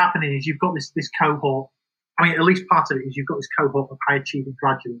probably happening is you've got this cohort, I mean, at least part of it is you've got this cohort of high-achieving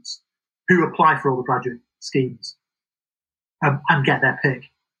graduates who apply for all the graduate schemes and get their pick,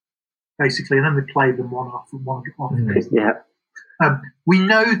 basically, and then they play them one off. We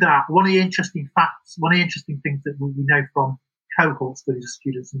know that one of the interesting things that we know from cohort studies of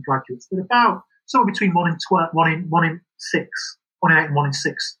students and graduates, that about somewhere between 1 in 8 and 1 in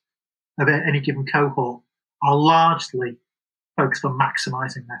 6 of any given cohort are largely focused on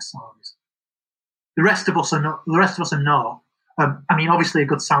maximising their salaries. The rest of us are not. I mean, obviously, a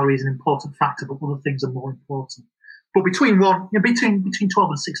good salary is an important factor, but other things are more important. But between 12 and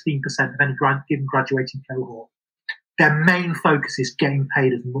 16% of any given graduating cohort, their main focus is getting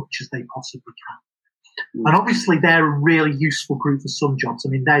paid as much as they possibly can. And obviously, they're a really useful group for some jobs. I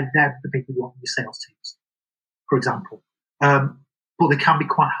mean, they're the people who want your sales teams, for example. But they can be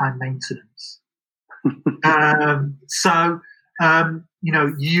quite high maintenance. They're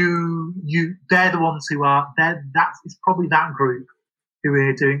the ones who are there. It's probably that group who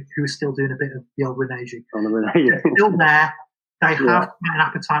are still doing a bit of the old reneging. They're still there. They have an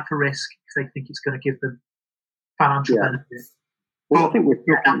appetite for risk because they think it's going to give them financial benefit. Well, I think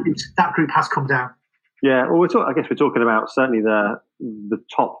that group has come down. Yeah, well, I guess we're talking about certainly the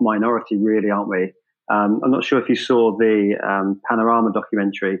top minority, really, aren't we? I'm not sure if you saw the Panorama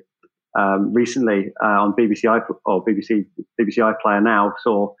documentary recently on BBC iPlayer now.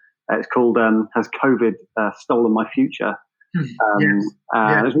 It's called "Has COVID Stolen My Future?" It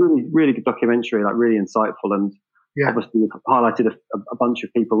was a really, really good documentary, like really insightful, and obviously highlighted a bunch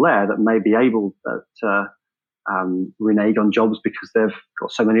of people there that may be able to renege on jobs because they've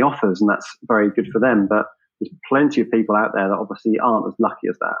got so many offers, and that's very good for them. But there's plenty of people out there that obviously aren't as lucky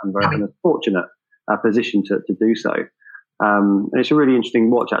as that and very in a fortunate position to do so. And it's a really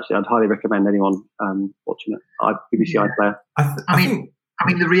interesting watch, actually. I'd highly recommend anyone watching it. BBC iPlayer. I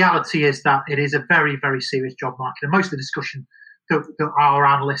mean, the reality is that it is a very, very serious job market, and most of the discussion that our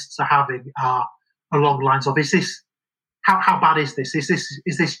analysts are having are along the lines of: is this how bad is this? Is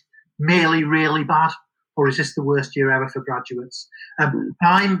this merely really bad, or is this the worst year ever for graduates?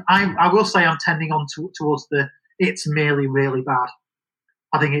 I will say I'm tending on towards the it's merely really bad.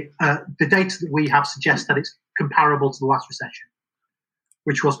 I think the data that we have suggests that it's comparable to the last recession,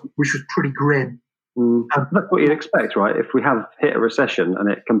 which was pretty grim. That's what you'd expect, right? If we have hit a recession and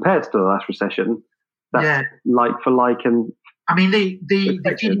it compares to the last recession, that's like for like. And I mean, the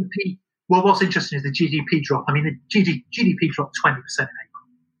GDP. Well, what's interesting is the GDP drop. I mean, the GDP dropped 20% in April.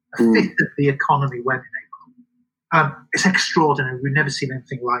 A fifth of the economy went in April. It's extraordinary. We've never seen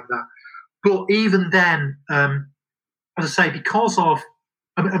anything like that. But even then, as I say, because a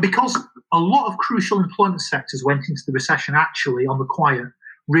lot of crucial employment sectors went into the recession actually on the quiet,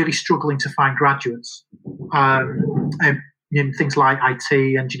 really struggling to find graduates. Things like IT,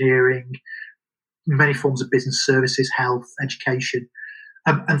 engineering, many forms of business services, health, education.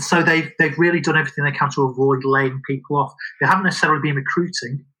 And so they've really done everything they can to avoid laying people off. They haven't necessarily been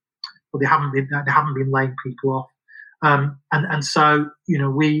recruiting, but they haven't been laying people off. And so,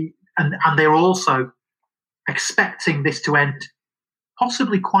 and they're also expecting this to end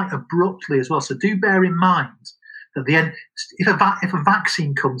possibly quite abruptly as well. So do bear in mind that the end, if a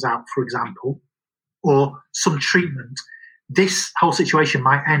vaccine comes out, for example, or some treatment, this whole situation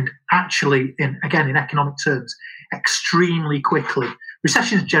might end actually in economic terms extremely quickly.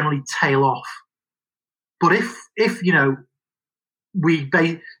 Recessions generally tail off, but if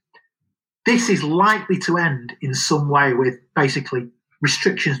this is likely to end in some way with basically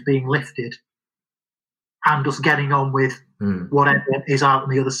restrictions being lifted and us getting on with whatever is out on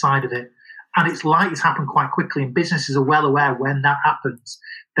the other side of it. And it's likely to happen quite quickly, and businesses are well aware when that happens,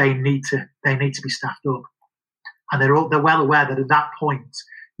 they need to be staffed up, and they're well aware that at that point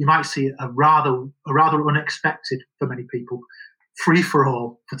you might see a rather unexpected for many people free for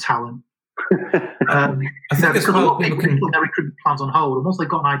all for talent. I think because a lot of people can put their recruitment plans on hold, and once they've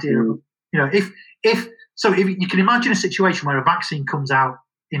got an idea of, if you can imagine a situation where a vaccine comes out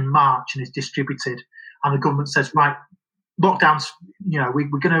in March and is distributed, and the government says, right, lockdowns,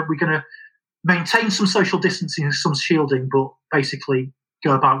 we're gonna maintain some social distancing and some shielding, but basically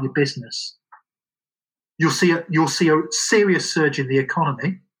go about your business. You'll see a serious surge in the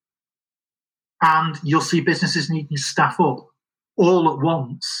economy, and you'll see businesses needing to staff up all at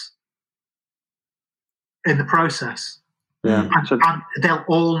once in the process. Yeah. And they'll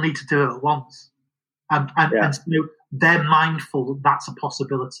all need to do it at once. And they're mindful that that's a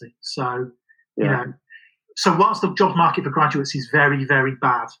possibility. So, so whilst the job market for graduates is very, very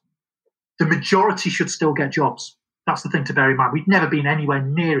bad, the majority should still get jobs. That's the thing to bear in mind. We've never been anywhere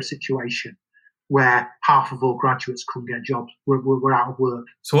near a situation where half of all graduates couldn't get jobs. We're out of work.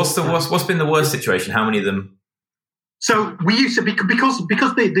 So what's been the worst situation? How many of them? So we used to, because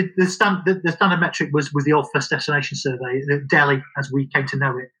the standard metric was the old first destination survey, Delhi as we came to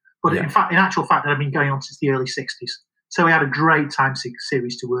know it. But in actual fact, that had been going on since the early 60s. So we had a great time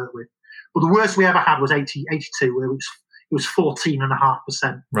series to work with. But the worst we ever had was 82, where it was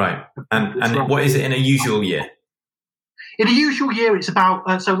 14.5%. Right. And what is it in a usual year? In a usual year, it's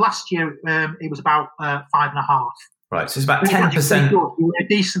about, so last year it was about 5.5. Right, so it's about 10%.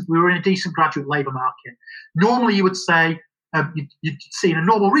 We were in a decent graduate labour market. Normally, you would say you'd see in a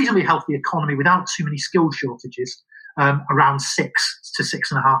normal, reasonably healthy economy without too many skill shortages, around 6 to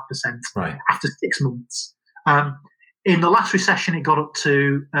 6.5% after 6 months. In the last recession, it got up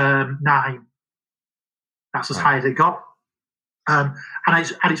to 9. That's as high as it got. And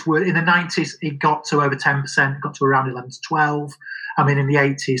it's in the 90s, it got to over 10%. It got to around 11 to 12. I mean, in the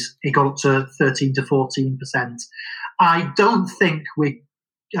 80s, it got up to 13 to 14%. I don't think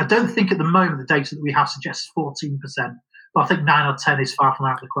at the moment the data that we have suggests 14%, but I think 9 or 10 is far from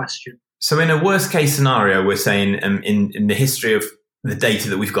out of the question. So in a worst case scenario, we're saying in the history of the data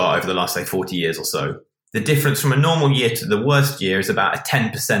that we've got over the last, say, 40 years or so, the difference from a normal year to the worst year is about a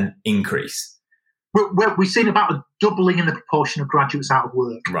 10% increase. We've seen about a doubling in the proportion of graduates out of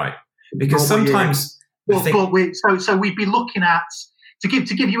work. Right. Because sometimes... So we'd be looking at, to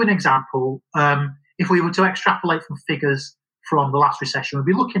give you an example, if we were to extrapolate from figures from the last recession, we'd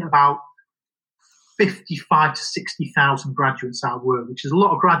be looking at about 55 to 60,000 graduates out of work, which is a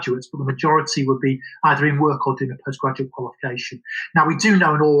lot of graduates, but the majority would be either in work or doing a postgraduate qualification. Now, we do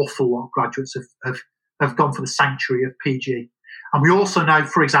know an awful lot of graduates have gone for the sanctuary of PG. And we also know,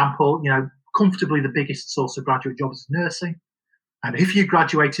 for example, comfortably the biggest source of graduate jobs is nursing. And if you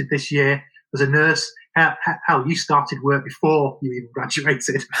graduated this year as a nurse, hell, you started work before you even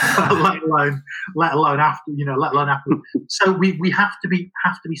graduated, let alone after. So we have to be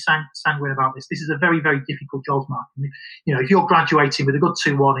sanguine about this. This is a very, very difficult jobs market. If you're graduating with a good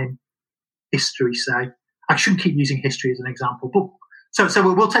 2-1 in history, say, I shouldn't keep using history as an example, but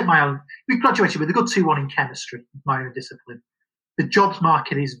so we'll take my own. We graduated with a good 2-1 in chemistry, my own discipline. The jobs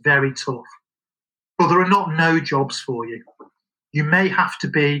market is very tough, but there are not no jobs for you. You may have to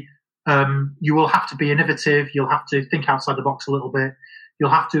be. You will have to be innovative. You'll have to think outside the box a little bit.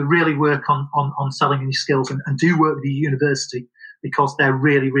 You'll have to really work on selling your skills and do work with the university because they're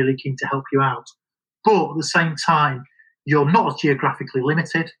really, really keen to help you out. But at the same time, you're not geographically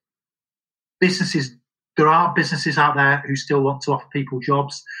limited. There are businesses out there who still want to offer people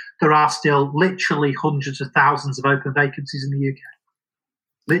jobs. There are still literally hundreds of thousands of open vacancies in the UK.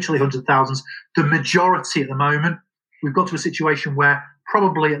 Literally hundreds of thousands. The majority at the moment, we've got to a situation where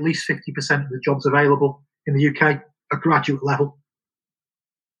probably at least 50% of the jobs available in the UK are graduate level.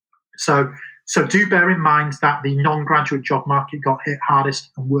 So do bear in mind that the non-graduate job market got hit hardest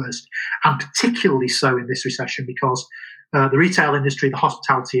and worst, and particularly so in this recession because the retail industry, the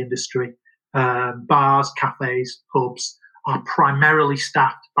hospitality industry, bars, cafes, pubs are primarily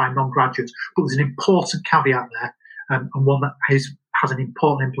staffed by non-graduates. But there's an important caveat there, and one that has an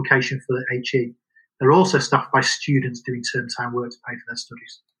important implication for the HE. They're also staffed by students doing term time work to pay for their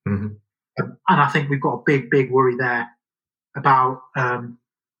studies. Mm-hmm. And I think we've got a big, big worry there about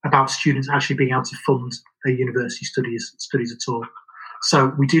students actually being able to fund their university studies at all.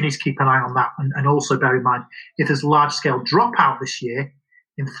 So we do need to keep an eye on that. And also bear in mind, if there's large-scale dropout this year,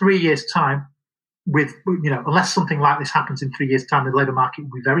 in 3 years' time, unless something like this happens in 3 years' time, the labour market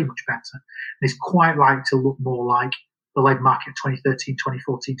will be very much better. And it's quite likely to look more like the labour market of 2013,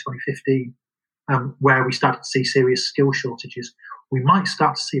 2014, 2015, where we started to see serious skill shortages. we might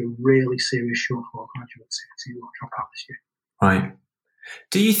start to see a really serious shortfall of graduates who drop out this year. Right.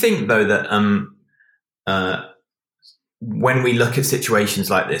 Do you think, though, that when we look at situations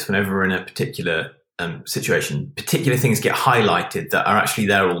like this, whenever we're in a particular situation, particular things get highlighted that are actually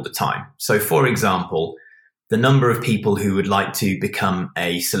there all the time? So, for example, the number of people who would like to become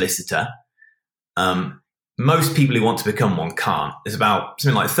a solicitor, most people who want to become one can't. There's about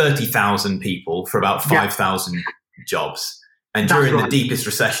something like 30,000 people for about 5,000 jobs. And during the deepest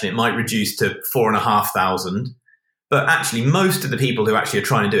recession, it might reduce to 4,500. But actually, most of the people who actually are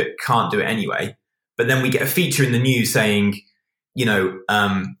trying to do it can't do it anyway. But then we get a feature in the news saying,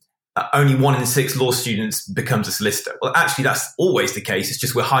 only 1 in 6 law students becomes a solicitor. Well, actually, that's always the case. It's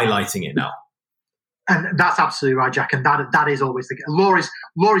just we're highlighting it now. And that's absolutely right, Jack. And that is always the case. Law is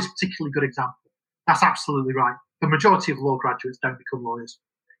a particularly good example. That's absolutely right. The majority of law graduates don't become lawyers.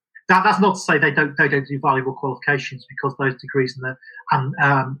 That's not to say they don't do valuable qualifications, because those degrees and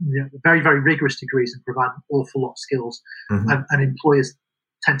very, very rigorous degrees and provide an awful lot of skills. Mm-hmm. And employers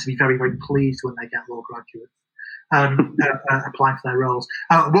tend to be very, very pleased when they get law graduates applying for their roles.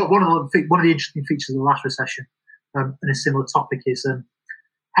 One of the interesting features of the last recession, and a similar topic, is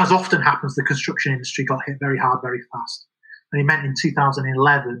as often happens, the construction industry got hit very hard, very fast. And it meant in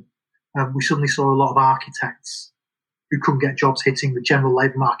 2011, we suddenly saw a lot of architects who couldn't get jobs hitting the general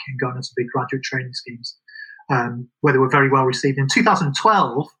labour market and going into big graduate training schemes, where they were very well received. In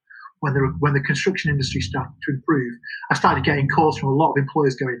 2012, when the construction industry started to improve, I started getting calls from a lot of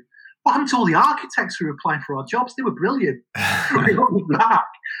employers going, "What happened to all the architects who were applying for our jobs? They were brilliant." We want them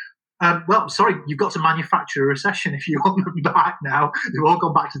back. Well, sorry, you've got to manufacture a recession if you want them back now. They've all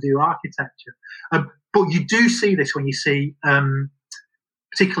gone back to do architecture. But you do see this when you see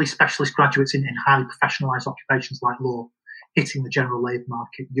particularly specialist graduates in highly professionalised occupations like law hitting the general labour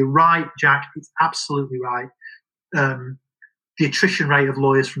market. You're right, Jack. It's absolutely right. The attrition rate of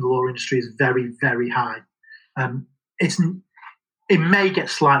lawyers from the law industry is very, very high. It may get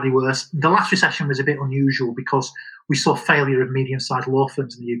slightly worse. The last recession was a bit unusual because we saw failure of medium-sized law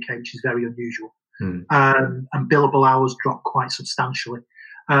firms in the UK, which is very unusual. And billable hours dropped quite substantially.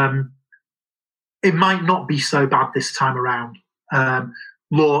 It might not be so bad this time around.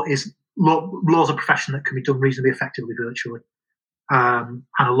 Law is a profession that can be done reasonably effectively virtually, and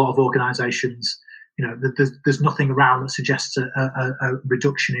a lot of organisations, there's nothing around that suggests a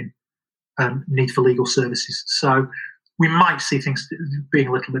reduction in need for legal services. So we might see things being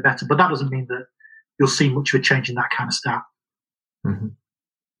a little bit better, but that doesn't mean that you'll see much of a change in that kind of stat. Mm-hmm.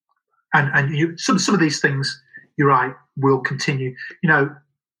 And some of these things, you're right, will continue.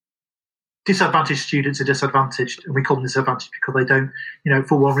 Disadvantaged students are disadvantaged, and we call them disadvantaged because they don't,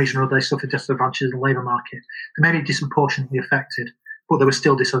 for one reason or other, they suffer disadvantages in the labour market. They may be disproportionately affected, but they were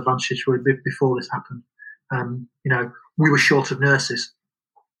still disadvantaged before this happened. We were short of nurses.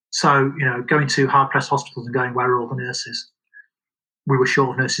 So, going to hard-pressed hospitals and going, where are all the nurses? We were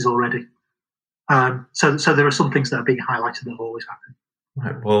short of nurses already. So there are some things that are being highlighted that have always happened.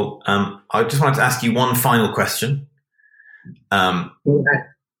 Right. Well, I just wanted to ask you one final question.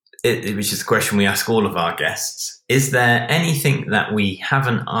 Which is the question we ask all of our guests. Is there anything that we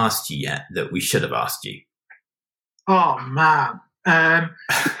haven't asked you yet that we should have asked you? Oh, man. Well,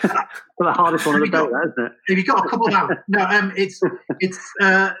 the hardest one of the belt, isn't it? Have you got a couple now? No, it's.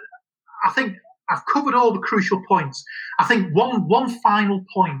 I think I've covered all the crucial points. I think one final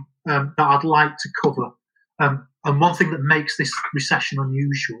point that I'd like to cover, and one thing that makes this recession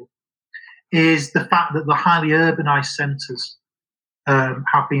unusual, is the fact that the highly urbanised centres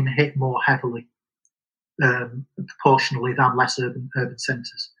have been hit more heavily, proportionally, than less urban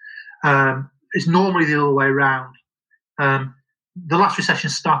centres. It's normally the other way around. The last recession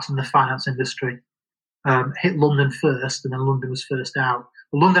started in the finance industry, hit London first, and then London was first out.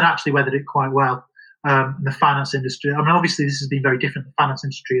 But London actually weathered it quite well. The finance industry, obviously this has been very different. The finance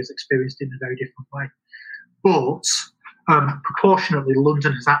industry has experienced it in a very different way. But proportionately,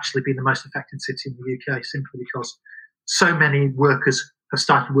 London has actually been the most affected city in the UK, simply because so many workers have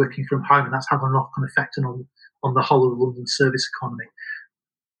started working from home, and that's had a knock-on effect on the whole of the London service economy.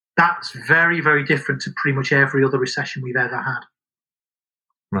 That's very, very different to pretty much every other recession we've ever had.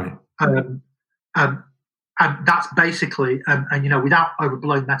 Right. And that's basically, without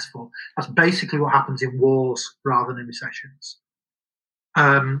overblowing metaphor, that's basically what happens in wars rather than in recessions.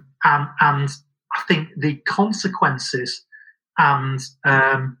 And I think the consequences and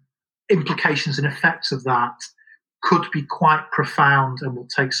implications and effects of that could be quite profound and will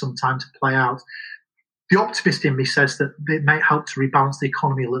take some time to play out. The optimist in me says that it may help to rebalance the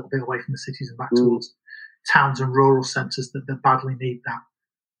economy a little bit away from the cities and back towards towns and rural centres that badly need that.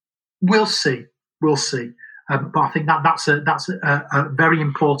 We'll see. But I think that's a very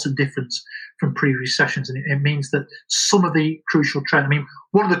important difference from previous sessions, and it means that some of the crucial trend. I mean,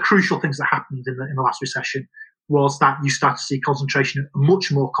 one of the crucial things that happened in the last recession was that you start to see concentration, a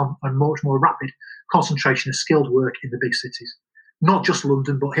much more rapid concentration of skilled work in the big cities. Not just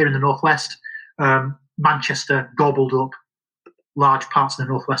London, but here in the northwest, Manchester gobbled up large parts of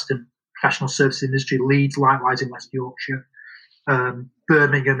the northwestern professional services industry. Leeds, likewise in West Yorkshire,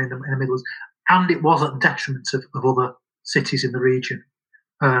 Birmingham in the Midlands. And it was at the detriment of other cities in the region,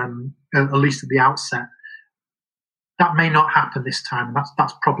 at least at the outset. That may not happen this time, and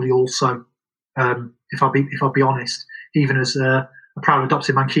that's probably also, if I'll be honest, even as a proud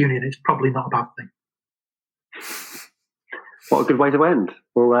adopted Mancunian, it's probably not a bad thing. What a good way to end.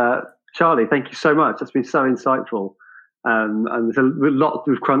 Well, Charlie, thank you so much. That's been so insightful, and there's a lot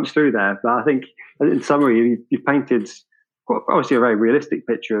we've crunched through there. But I think, in summary, you've painted obviously a very realistic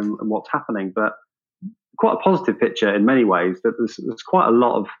picture and what's happening, but quite a positive picture in many ways. That there's quite a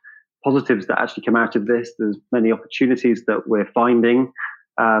lot of positives that actually come out of this. There's many opportunities that we're finding,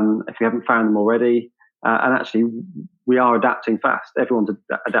 if we haven't found them already. And actually, we are adapting fast. Everyone's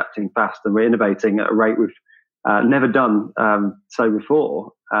adapting fast, and we're innovating at a rate we've never done so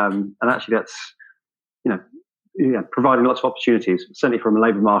before. And actually, that's providing lots of opportunities, certainly from a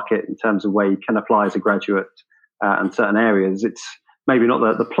labour market in terms of where you can apply as a graduate. And certain areas, it's maybe not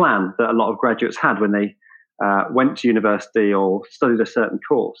the plan that a lot of graduates had when they went to university or studied a certain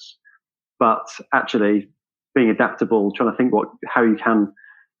course, but actually being adaptable, trying to think how you can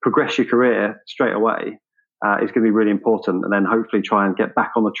progress your career straight away is going to be really important, and then hopefully try and get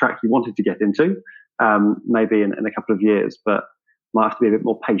back on the track you wanted to get into, maybe in a couple of years, but might have to be a bit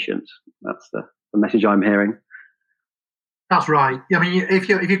more patient. That's the message I'm hearing. That's right. I mean, if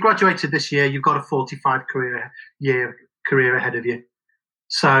you graduated this year, you've got a 45 career ahead of you.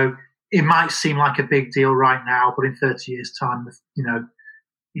 So it might seem like a big deal right now, but in 30 years' time,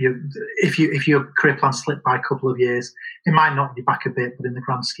 if your career plan slipped by a couple of years, it might knock you back a bit. But in the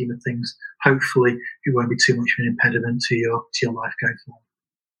grand scheme of things, hopefully, it won't be too much of an impediment to your life going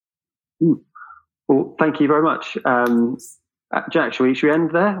forward. Well, thank you very much, Jack. Should we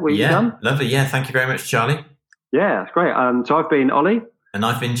end there? Were you done? Lovely. Yeah, thank you very much, Charlie. Yeah, that's great. So I've been Ollie. And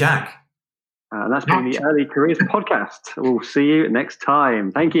I've been Jack. And that's been the Early Careers Podcast. We'll see you next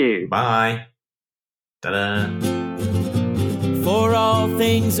time. Thank you. Bye. Ta-da. For all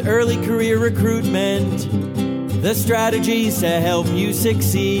things early career recruitment, the strategies to help you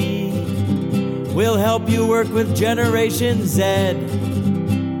succeed. We'll help you work with Generation Z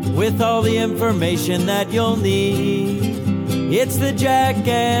with all the information that you'll need. It's the Jack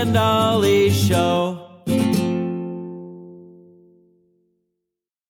and Ollie Show.